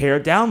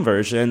pared down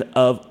version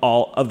of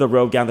all of the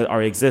robe gown that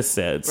already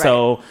existed. Right.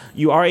 So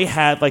you already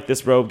had like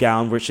this robe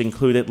gown, which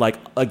included like,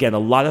 again, a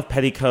lot of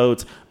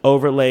petticoats,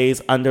 overlays,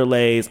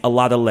 underlays, a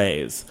lot of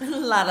lays. A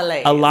lot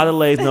of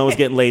lays. No one's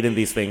getting laid in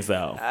these things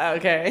though.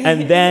 Okay.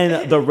 And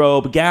then the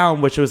robe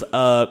gown, which was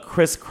a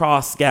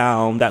crisscross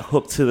gown that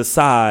hooked to the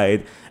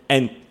side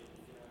and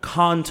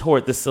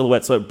contoured the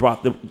silhouette so it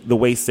brought the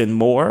waist in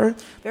more.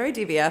 Very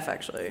DVF,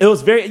 actually. It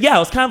was it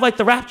was kind of like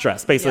the wrap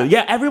dress, basically.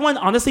 Yeah, everyone,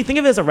 honestly, think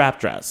of it as a wrap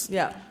dress.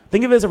 Yeah.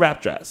 Think of it as a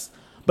wrap dress.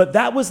 But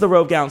that was the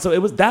robe gown.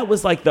 So that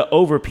was like the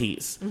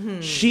overpiece.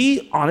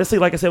 She, honestly,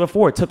 like I said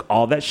before, took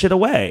all that shit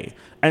away.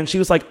 And she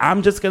was like,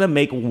 I'm just going to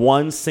make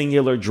one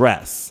singular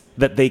dress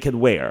that they could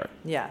wear.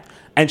 Yeah.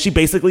 And she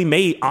basically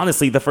made,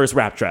 honestly, the first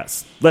wrap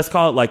dress. Let's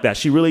call it like that.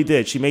 She really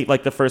did. She made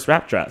like the first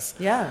wrap dress.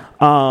 Yeah.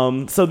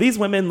 So these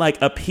women like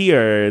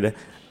appeared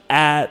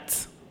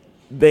at,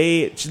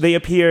 they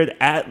appeared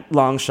at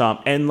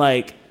Longchamp and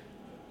like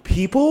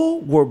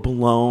people were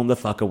blown the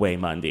fuck away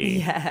Monday.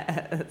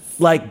 Yes.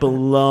 Like,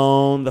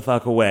 blown the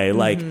fuck away.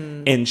 Like,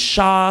 in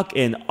shock,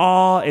 in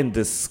awe, in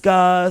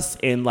disgust,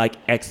 in, like,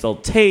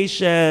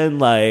 exultation,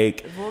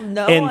 like, in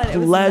pleasure. It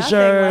was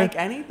nothing like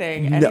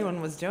anything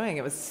anyone was doing.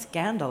 It was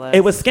scandalous.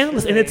 It was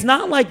scandalous. Really. And it's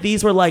not like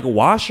these were, like,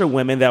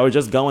 washerwomen that were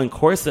just going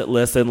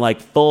corsetless and,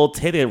 like,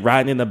 full-titted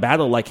riding in the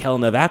battle like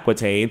Helen of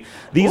Aquitaine.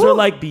 These were,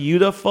 like,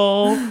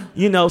 beautiful,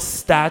 you know,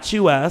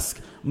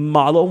 statuesque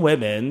model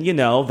women, you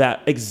know, that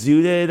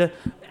exuded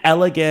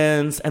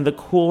elegance and the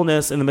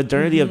coolness and the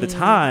modernity of the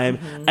time,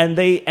 and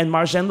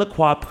Marjane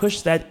Lacroix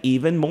pushed that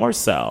even more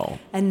so.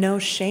 And no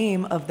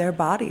shame of their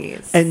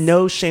bodies.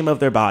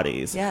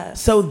 Yes.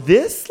 So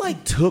this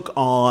like took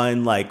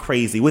on like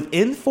crazy.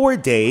 Within 4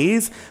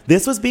 days,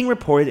 this was being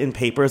reported in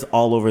papers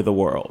all over the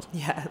world.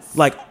 Yes.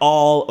 Like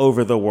all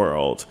over the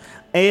world.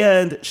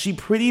 And she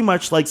pretty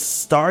much like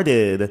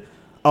started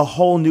a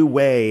whole new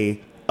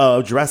way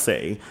of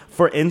dressing.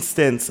 For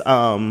instance,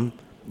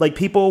 like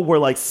people were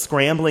like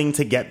scrambling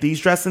to get these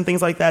dresses and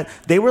things like that.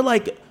 They were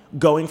like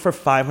going for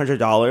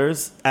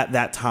 $500 at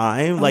that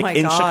time. Like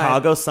in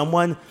Chicago,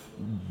 someone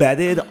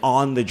betted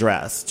on the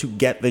dress to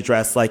get the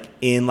dress like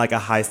in like a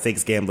high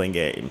stakes gambling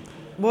game.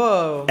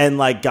 Whoa. And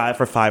like got it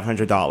for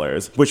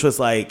 $500, which was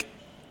like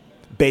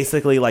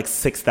basically like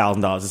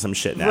 $6,000 or some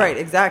shit now. Right,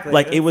 exactly.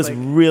 Like it was like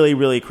really,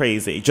 really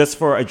crazy just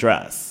for a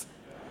dress.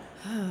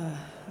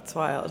 That's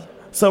wild.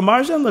 So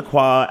Marjane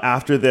Lacroix,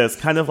 after this,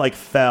 kind of like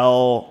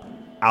fell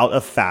out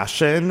of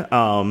fashion.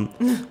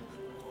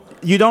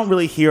 You don't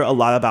really hear a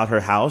lot about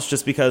her house,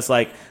 just because,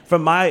 like,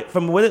 from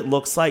what it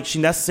looks like, she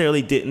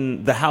necessarily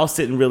the house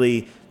didn't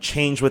really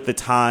change with the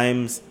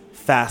times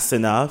fast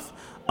enough.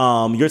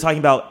 You're talking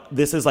about,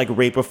 this is like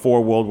right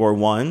before World War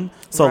I,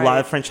 so right. A lot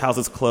of French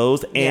houses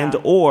closed and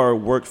or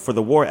worked for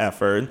the war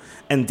effort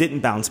and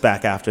didn't bounce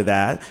back after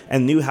that,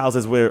 and new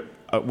houses would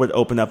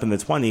open up in the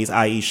 20s,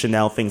 i.e.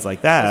 Chanel, things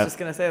like that. I was just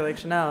going to say, like,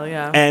 Chanel,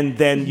 yeah. And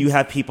then you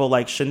have people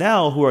like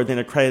Chanel who are then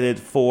accredited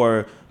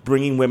for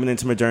bringing women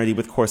into modernity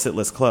with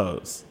corsetless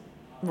clothes.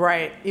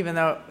 Right, even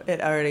though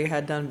it already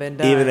had been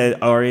done. Even it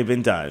had already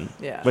been done,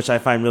 yeah. Which I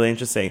find really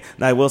interesting.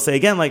 Now, I will say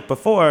again, like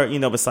before, you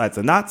know, besides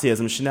the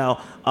Nazism, Chanel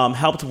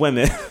helped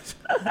women.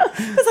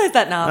 Besides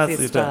that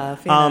Nazi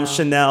stuff.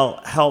 Chanel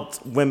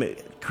helped women,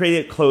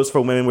 created clothes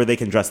for women where they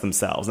can dress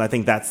themselves, and I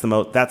think that's the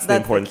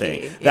important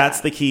thing. Yeah.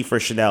 That's the key for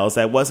Chanel. Is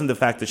that it wasn't the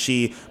fact that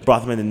she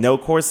brought them into no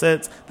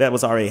corsets that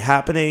was already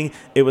happening.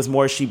 It was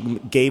more she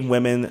gave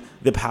women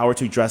the power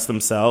to dress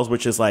themselves,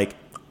 which is like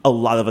a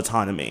lot of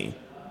autonomy.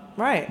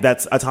 Right.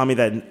 That's autonomy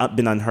that had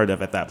been unheard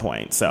of at that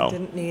point. So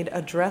didn't need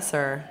a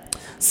dresser.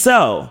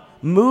 So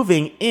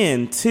moving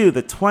into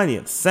the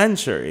 20th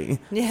century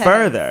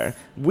further,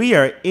 we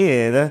are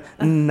in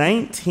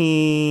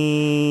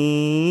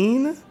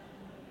 19.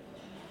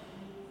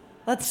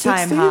 Let's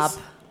time hop.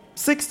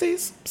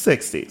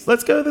 60s?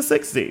 Let's go to the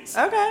 60s.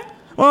 Okay.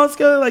 Well, let's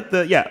go to like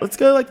the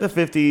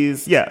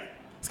 50s. Yeah.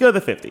 Let's go to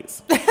the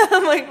 50s.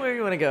 I'm like, where do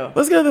you want to go?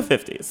 Let's go to the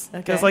 50s. Okay.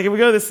 Because like if we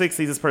go to the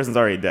 60s, this person's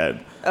already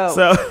dead. Oh.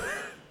 So oh,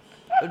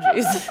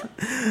 jeez.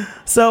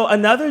 So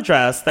another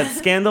dress that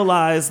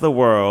scandalized the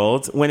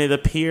world when it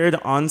appeared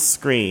on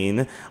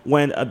screen,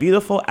 when a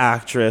beautiful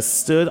actress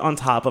stood on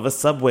top of a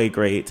subway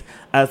grate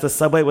as the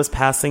subway was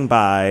passing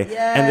by,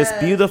 and this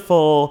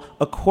beautiful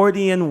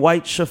accordion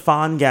white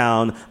chiffon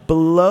gown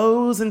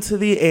blows into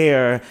the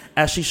air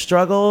as she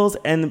struggles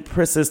and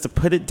presses to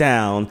put it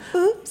down.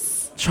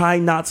 Oops.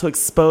 Trying not to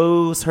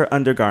expose her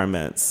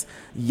undergarments.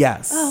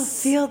 Yes. Oh,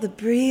 feel the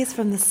breeze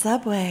from the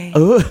subway.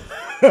 Ooh.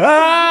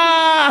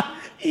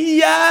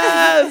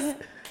 Yes!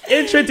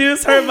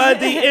 Introduce her,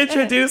 Mundy.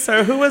 Introduce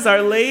her. Who is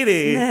our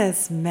lady?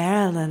 Miss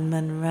Marilyn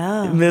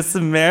Monroe. Miss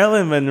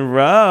Marilyn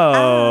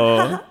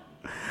Monroe.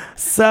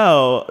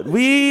 So,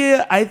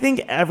 I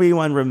think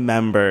everyone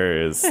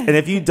remembers. And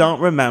if you don't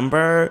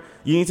remember,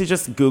 you need to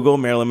just Google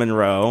Marilyn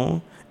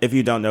Monroe if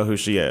you don't know who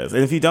she is.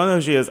 And if you don't know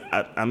who she is,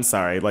 I'm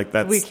sorry. Like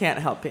we can't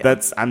help you.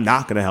 I'm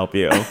not going to help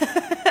you.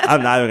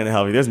 I'm not even going to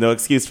help you. There's no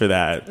excuse for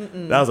that.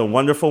 That was a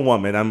wonderful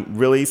woman. I'm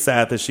really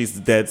sad that she's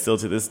dead still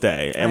to this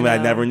day. And I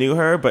never knew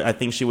her, but I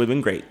think she would have been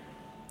great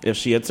if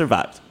she had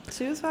survived.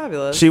 She was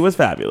fabulous. She was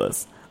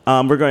fabulous.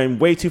 We're going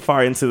way too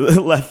far into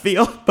the left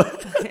field.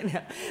 But I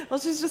know. Well,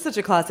 she's just such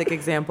a classic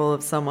example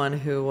of someone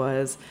who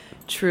was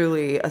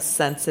truly a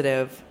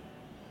sensitive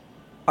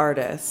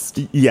artist.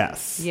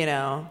 Yes. You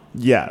know?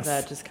 Yes.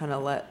 That just kind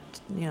of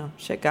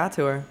shit got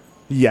to her.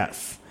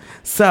 Yes.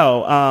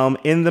 So,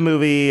 in the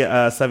movie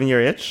 7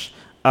 Year Itch,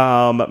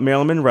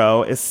 Marilyn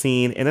Monroe is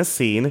seen in a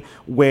scene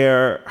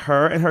where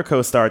her and her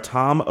co-star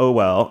Tom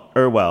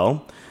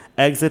Irwell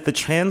exit the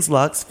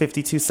Translux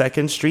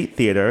 52nd Street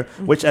Theater,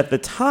 which at the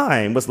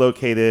time was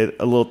located,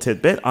 a little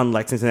tidbit, on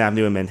Lexington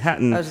Avenue in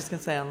Manhattan. I was just going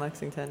to say on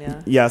Lexington,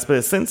 yeah. Yes, but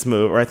it's since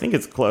moved, or I think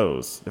it's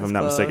closed, if I'm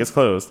not mistaken. It's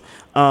closed.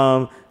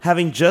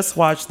 Having just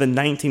watched the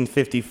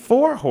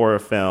 1954 horror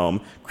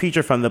film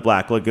Creature from the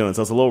Black Lagoon.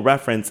 So it's a little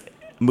reference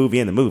movie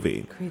in the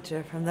movie.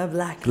 Creature from the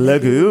Black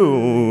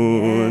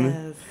Lagoon.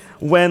 Yes.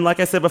 When, like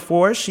I said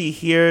before, they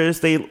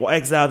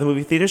exit out of the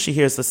movie theater, she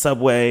hears the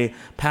subway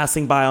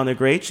passing by on the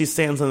grate. She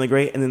stands on the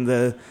grate, and then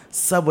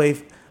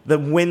the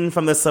wind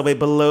from the subway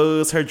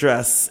blows her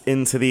dress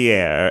into the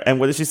air. And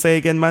what did she say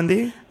again,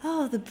 Monday?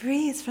 Oh, the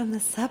breeze from the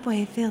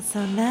subway feels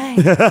so nice.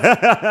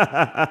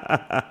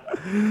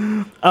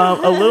 A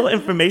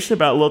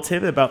little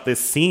tidbit about this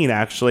scene,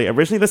 actually.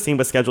 Originally, the scene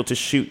was scheduled to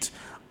shoot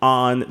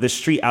on the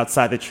street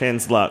outside the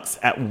Translux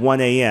at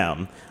 1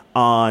 a.m.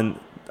 on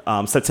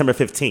September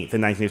 15th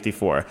in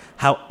 1954.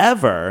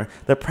 However,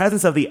 the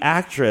presence of the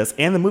actress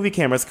and the movie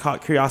cameras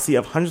caught curiosity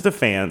of hundreds of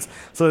fans,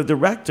 so the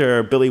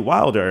director, Billy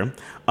Wilder,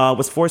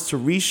 was forced to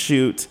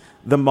reshoot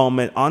the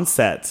moment on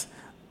set,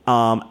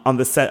 on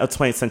the set of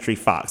 20th Century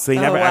Fox. So he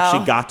never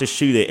actually got to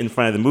shoot it in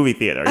front of the movie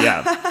theater.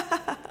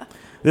 Yeah.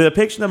 The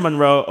depiction of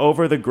Monroe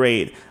over the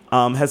grate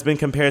has been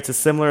compared to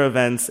similar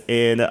events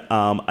in a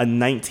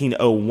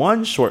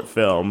 1901 short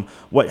film,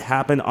 What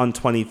Happened on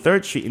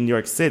 23rd Street in New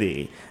York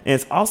City. And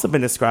it's also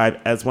been described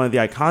as one of the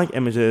iconic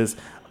images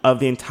of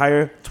the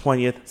entire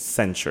 20th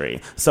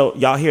century. So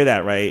y'all hear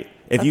that, right?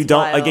 If you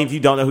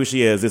don't know who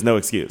she is, there's no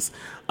excuse.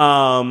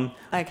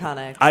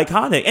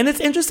 Iconic. And it's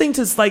interesting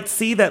to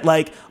see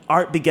that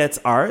art begets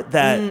art,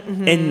 that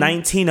in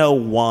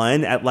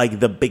 1901 at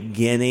the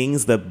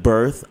beginnings, the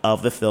birth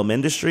of the film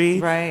industry,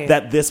 right,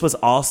 that this was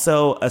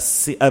also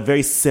a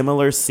very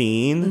similar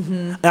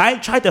scene. And I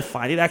tried to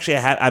find it. Actually,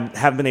 I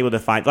haven't been able to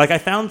find. I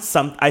found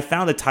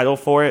a title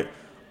for it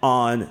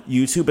on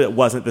YouTube, but it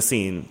wasn't the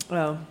scene.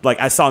 Oh.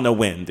 I saw no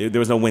wind. There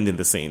was no wind in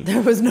the scene.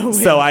 There was no wind.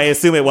 So I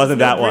assume it wasn't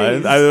that breeze.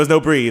 one. There was no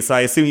breeze. So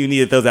I assume you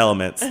needed those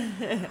elements.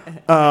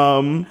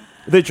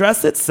 The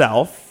dress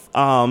itself,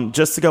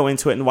 just to go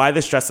into it and why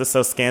this dress is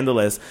so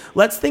scandalous,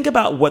 let's think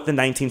about what the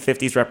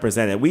 1950s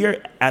represented. We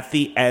are at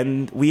the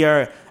end.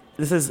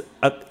 This is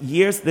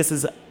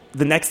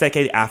the next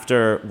decade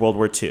after World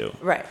War II.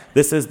 Right.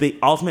 This is the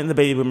ultimate in the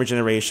baby boomer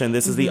generation.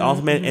 This is the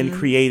ultimate in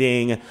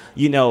creating,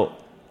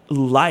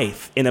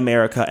 life in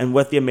America and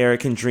what the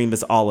American dream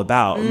is all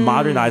about.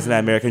 Modernizing that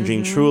American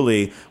dream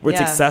truly, where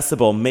it's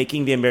accessible,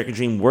 making the American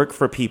dream work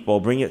for people,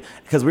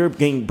 because we were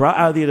getting brought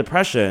out of the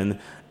Depression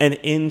and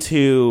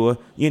into,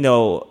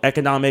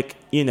 economic,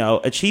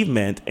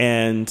 achievement.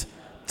 And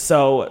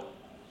so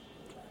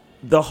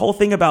the whole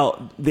thing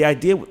about the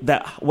idea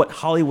that what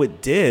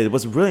Hollywood did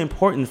was really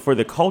important for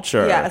the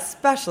culture. Yeah,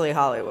 especially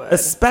Hollywood.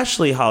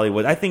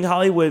 I think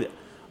Hollywood...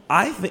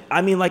 I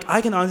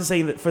can honestly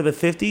say that for the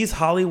 50s,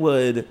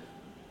 Hollywood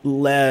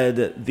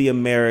led the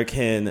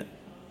American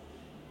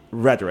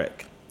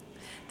rhetoric.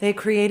 They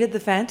created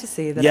the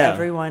fantasy that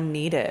everyone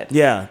needed.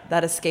 Yeah.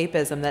 That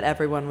escapism that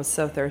everyone was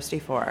so thirsty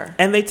for.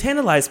 And they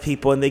tantalized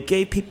people and they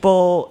gave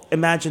people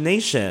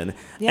imagination.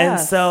 Yes. And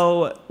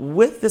so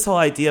with this whole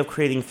idea of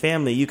creating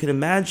family, you can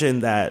imagine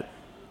that,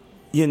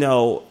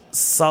 a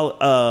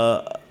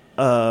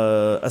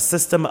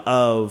system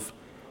of...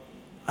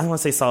 I don't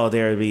want to say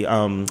solidarity.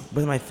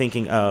 What am I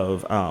thinking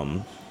of?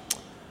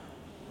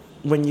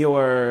 When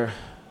you're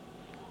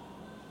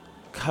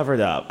covered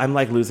up. I'm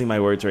losing my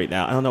words right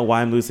now. I don't know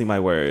why I'm losing my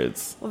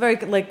words. Well, very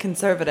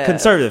conservative.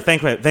 Conservative.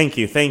 Thank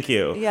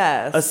you.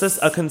 Yes.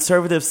 A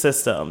conservative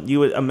system you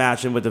would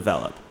imagine would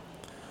develop.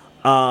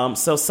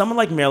 So someone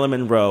like Marilyn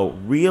Monroe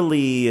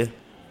really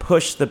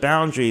pushed the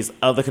boundaries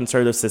of the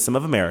conservative system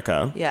of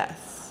America.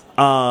 Yes.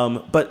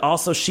 But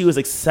also she was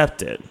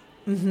accepted.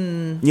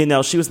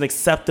 She was an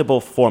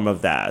acceptable form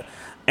of that.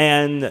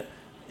 And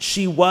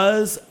she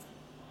was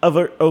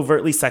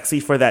overtly sexy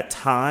for that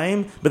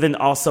time, but then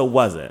also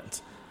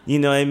wasn't. You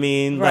know what I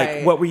mean?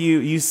 Right. What were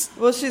you...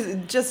 Well, she's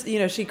just,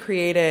 she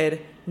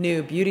created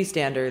new beauty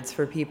standards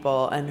for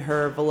people, and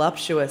her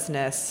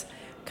voluptuousness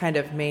kind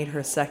of made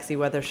her sexy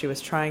whether she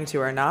was trying to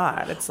or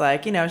not. It's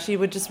she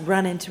would just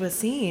run into a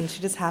scene.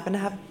 She just happened to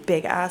have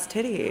big-ass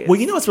titties. Well,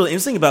 what's really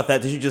interesting about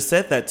that, that you just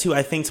said that, too,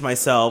 I think to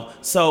myself,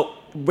 so...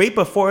 Right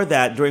before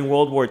that, during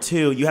World War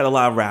II, you had a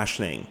lot of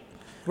rationing.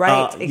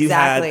 Right,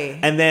 exactly.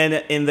 And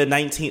then in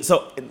the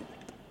So,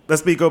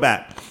 go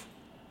back.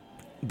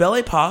 Belle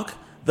Epoque,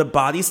 the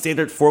body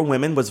standard for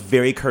women was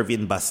very curvy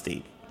and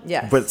busty.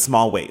 Yes. With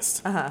small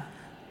waist. Uh-huh.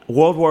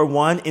 World War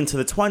I into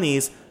the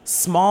 20s,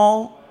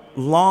 small,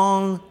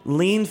 long,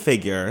 lean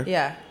figure.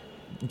 Yeah.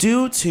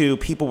 Due to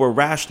people were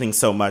rationing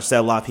so much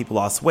that a lot of people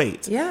lost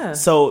weight. Yeah.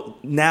 So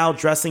now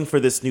dressing for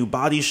this new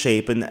body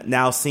shape and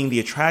now seeing the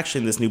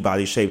attraction in this new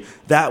body shape,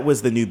 that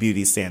was the new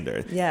beauty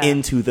standard. Yeah.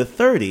 Into the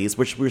 30s,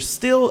 which we're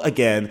still,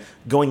 again,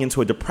 going into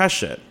a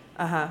depression.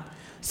 Uh-huh.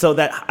 So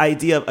that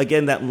idea of,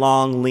 again, that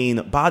long,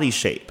 lean body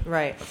shape.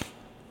 Right.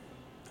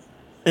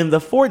 In the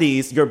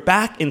 40s, you're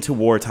back into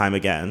wartime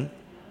again.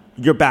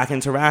 You're back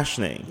into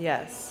rationing.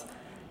 Yes.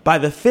 By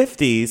the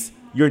 50s,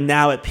 you're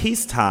now at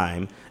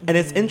peacetime. And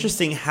it's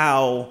interesting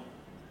how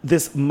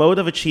this mode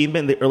of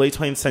achievement in the early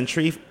 20th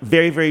century,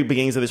 very, very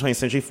beginnings of the 20th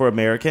century for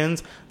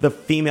Americans, the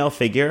female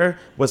figure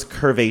was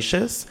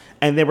curvaceous.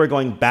 And then we're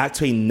going back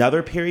to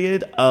another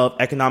period of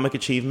economic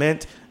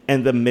achievement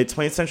in the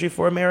mid-20th century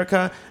for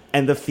America.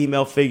 And the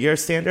female figure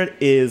standard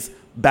is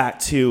back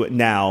to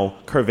now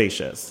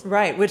curvaceous.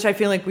 Right, which I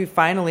feel like we've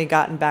finally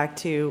gotten back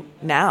to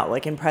now.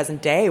 Like in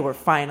present day, we're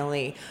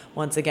finally,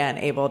 once again,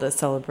 able to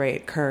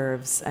celebrate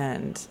curves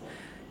and,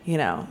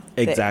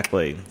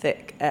 exactly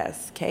thick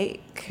as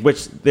cake.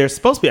 Which there's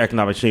supposed to be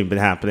economic achievement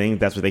happening.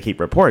 That's what they keep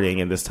reporting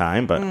in this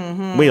time, but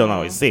we don't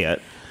always see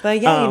it.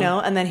 But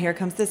yeah, and then here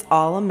comes this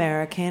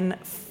all-American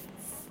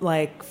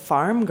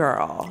farm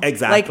girl.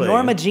 Exactly. Like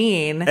Norma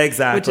Jean.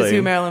 Exactly. Which is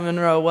who Marilyn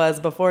Monroe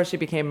was before she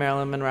became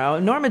Marilyn Monroe.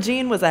 Norma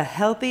Jean was a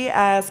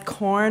healthy-ass,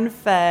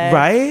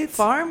 corn-fed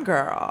farm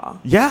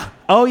girl. Yeah.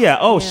 Oh, yeah.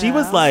 Oh, she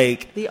was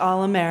like... the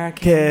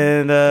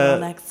all-American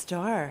girl next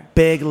door.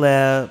 Big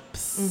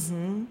lips.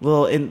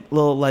 Little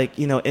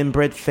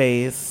inbred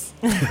face.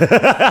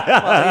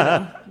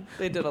 Well,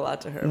 they did a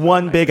lot to her.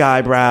 One big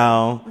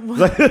eyebrow.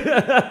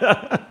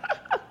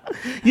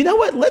 You know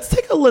what? Let's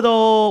take we're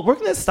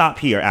going to stop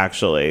here,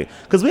 actually,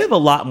 because we have a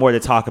lot more to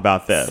talk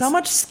about this. So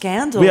much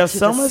scandal We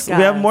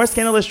have more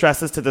scandalous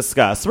dresses to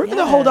discuss. So we're going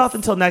to hold off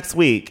until next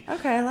week.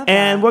 Okay, I love that.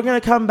 And we're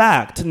going to come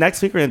back to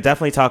next week. We're going to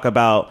definitely talk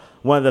about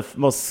one of the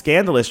most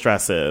scandalous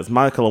dresses,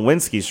 Monica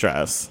Lewinsky's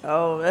dress.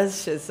 Oh,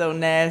 that's just so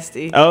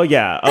nasty. Oh,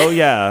 yeah. Oh,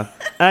 yeah.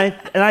 and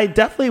I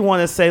definitely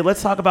want to say,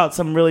 let's talk about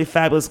some really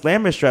fabulous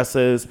glamorous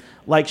dresses,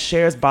 like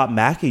Cher's Bob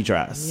Mackie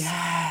dress.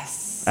 Yes.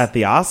 At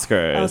the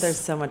Oscars. Oh, there's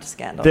so much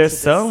scandal. There's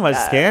so much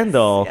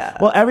scandal. Yes.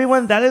 Well,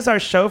 everyone, that is our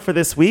show for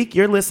this week.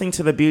 You're listening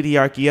to the Beauty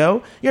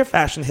RKO, your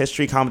fashion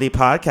history comedy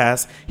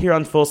podcast here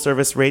on Full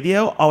Service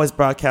Radio, always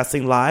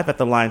broadcasting live at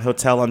the Line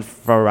Hotel on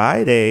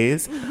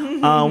Fridays.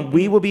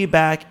 We will be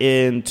back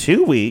in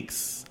 2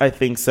 weeks. I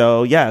think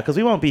so. Yeah, because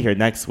we won't be here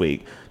next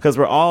week because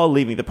we're all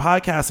leaving the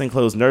podcast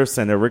enclosed nerve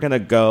center. We're going to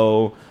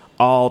go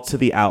all to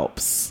the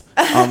Alps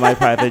on my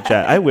private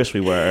jet. I wish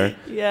we were.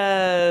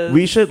 Yes.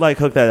 We should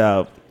hook that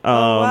up.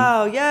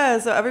 Wow, yeah.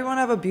 So everyone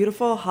have a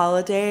beautiful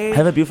holiday.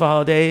 Have a beautiful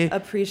holiday.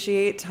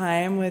 Appreciate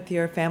time with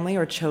your family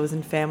or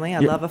chosen family. I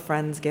love a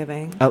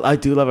Friendsgiving. I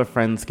do love a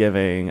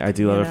Friendsgiving. I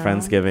do love a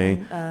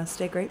Friendsgiving. And,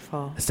 stay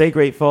grateful. Stay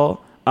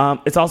grateful.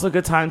 It's also a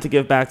good time to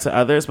give back to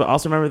others, but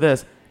also remember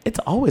this. It's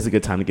always a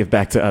good time to give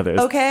back to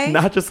others. Okay.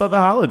 Not just on the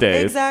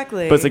holidays.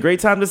 Exactly. But it's a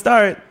great time to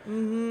start.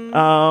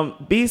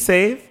 Be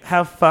safe.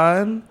 Have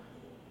fun.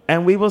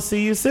 And we will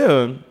see you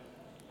soon.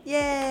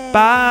 Yay.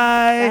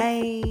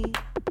 Bye. Bye.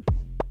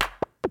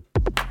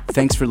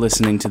 Thanks for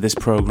listening to this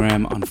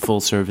program on Full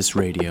Service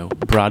Radio,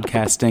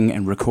 broadcasting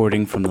and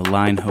recording from the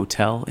Line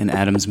Hotel in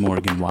Adams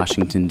Morgan,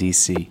 Washington,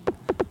 D.C.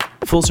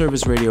 Full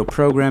Service Radio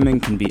programming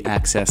can be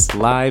accessed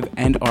live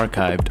and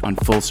archived on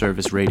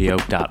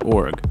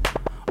fullserviceradio.org.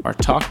 Our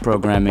talk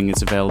programming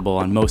is available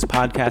on most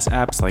podcast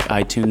apps like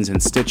iTunes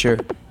and Stitcher,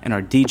 and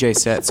our DJ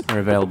sets are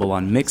available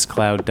on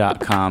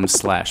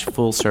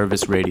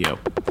mixcloud.com/fullserviceradio.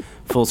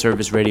 Full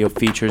Service Radio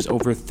features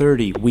over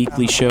 30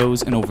 weekly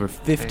shows and over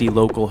 50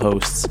 local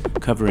hosts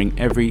covering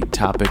every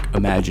topic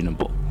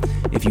imaginable.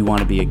 If you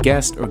want to be a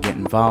guest or get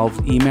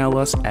involved, email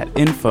us at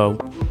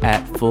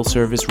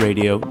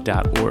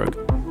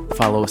info@fullserviceradio.org.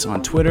 Follow us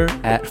on Twitter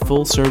at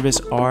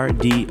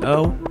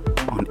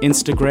FullServiceRDO, on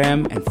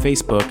Instagram and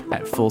Facebook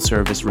at Full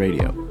Service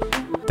Radio.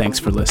 Thanks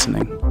for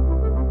listening.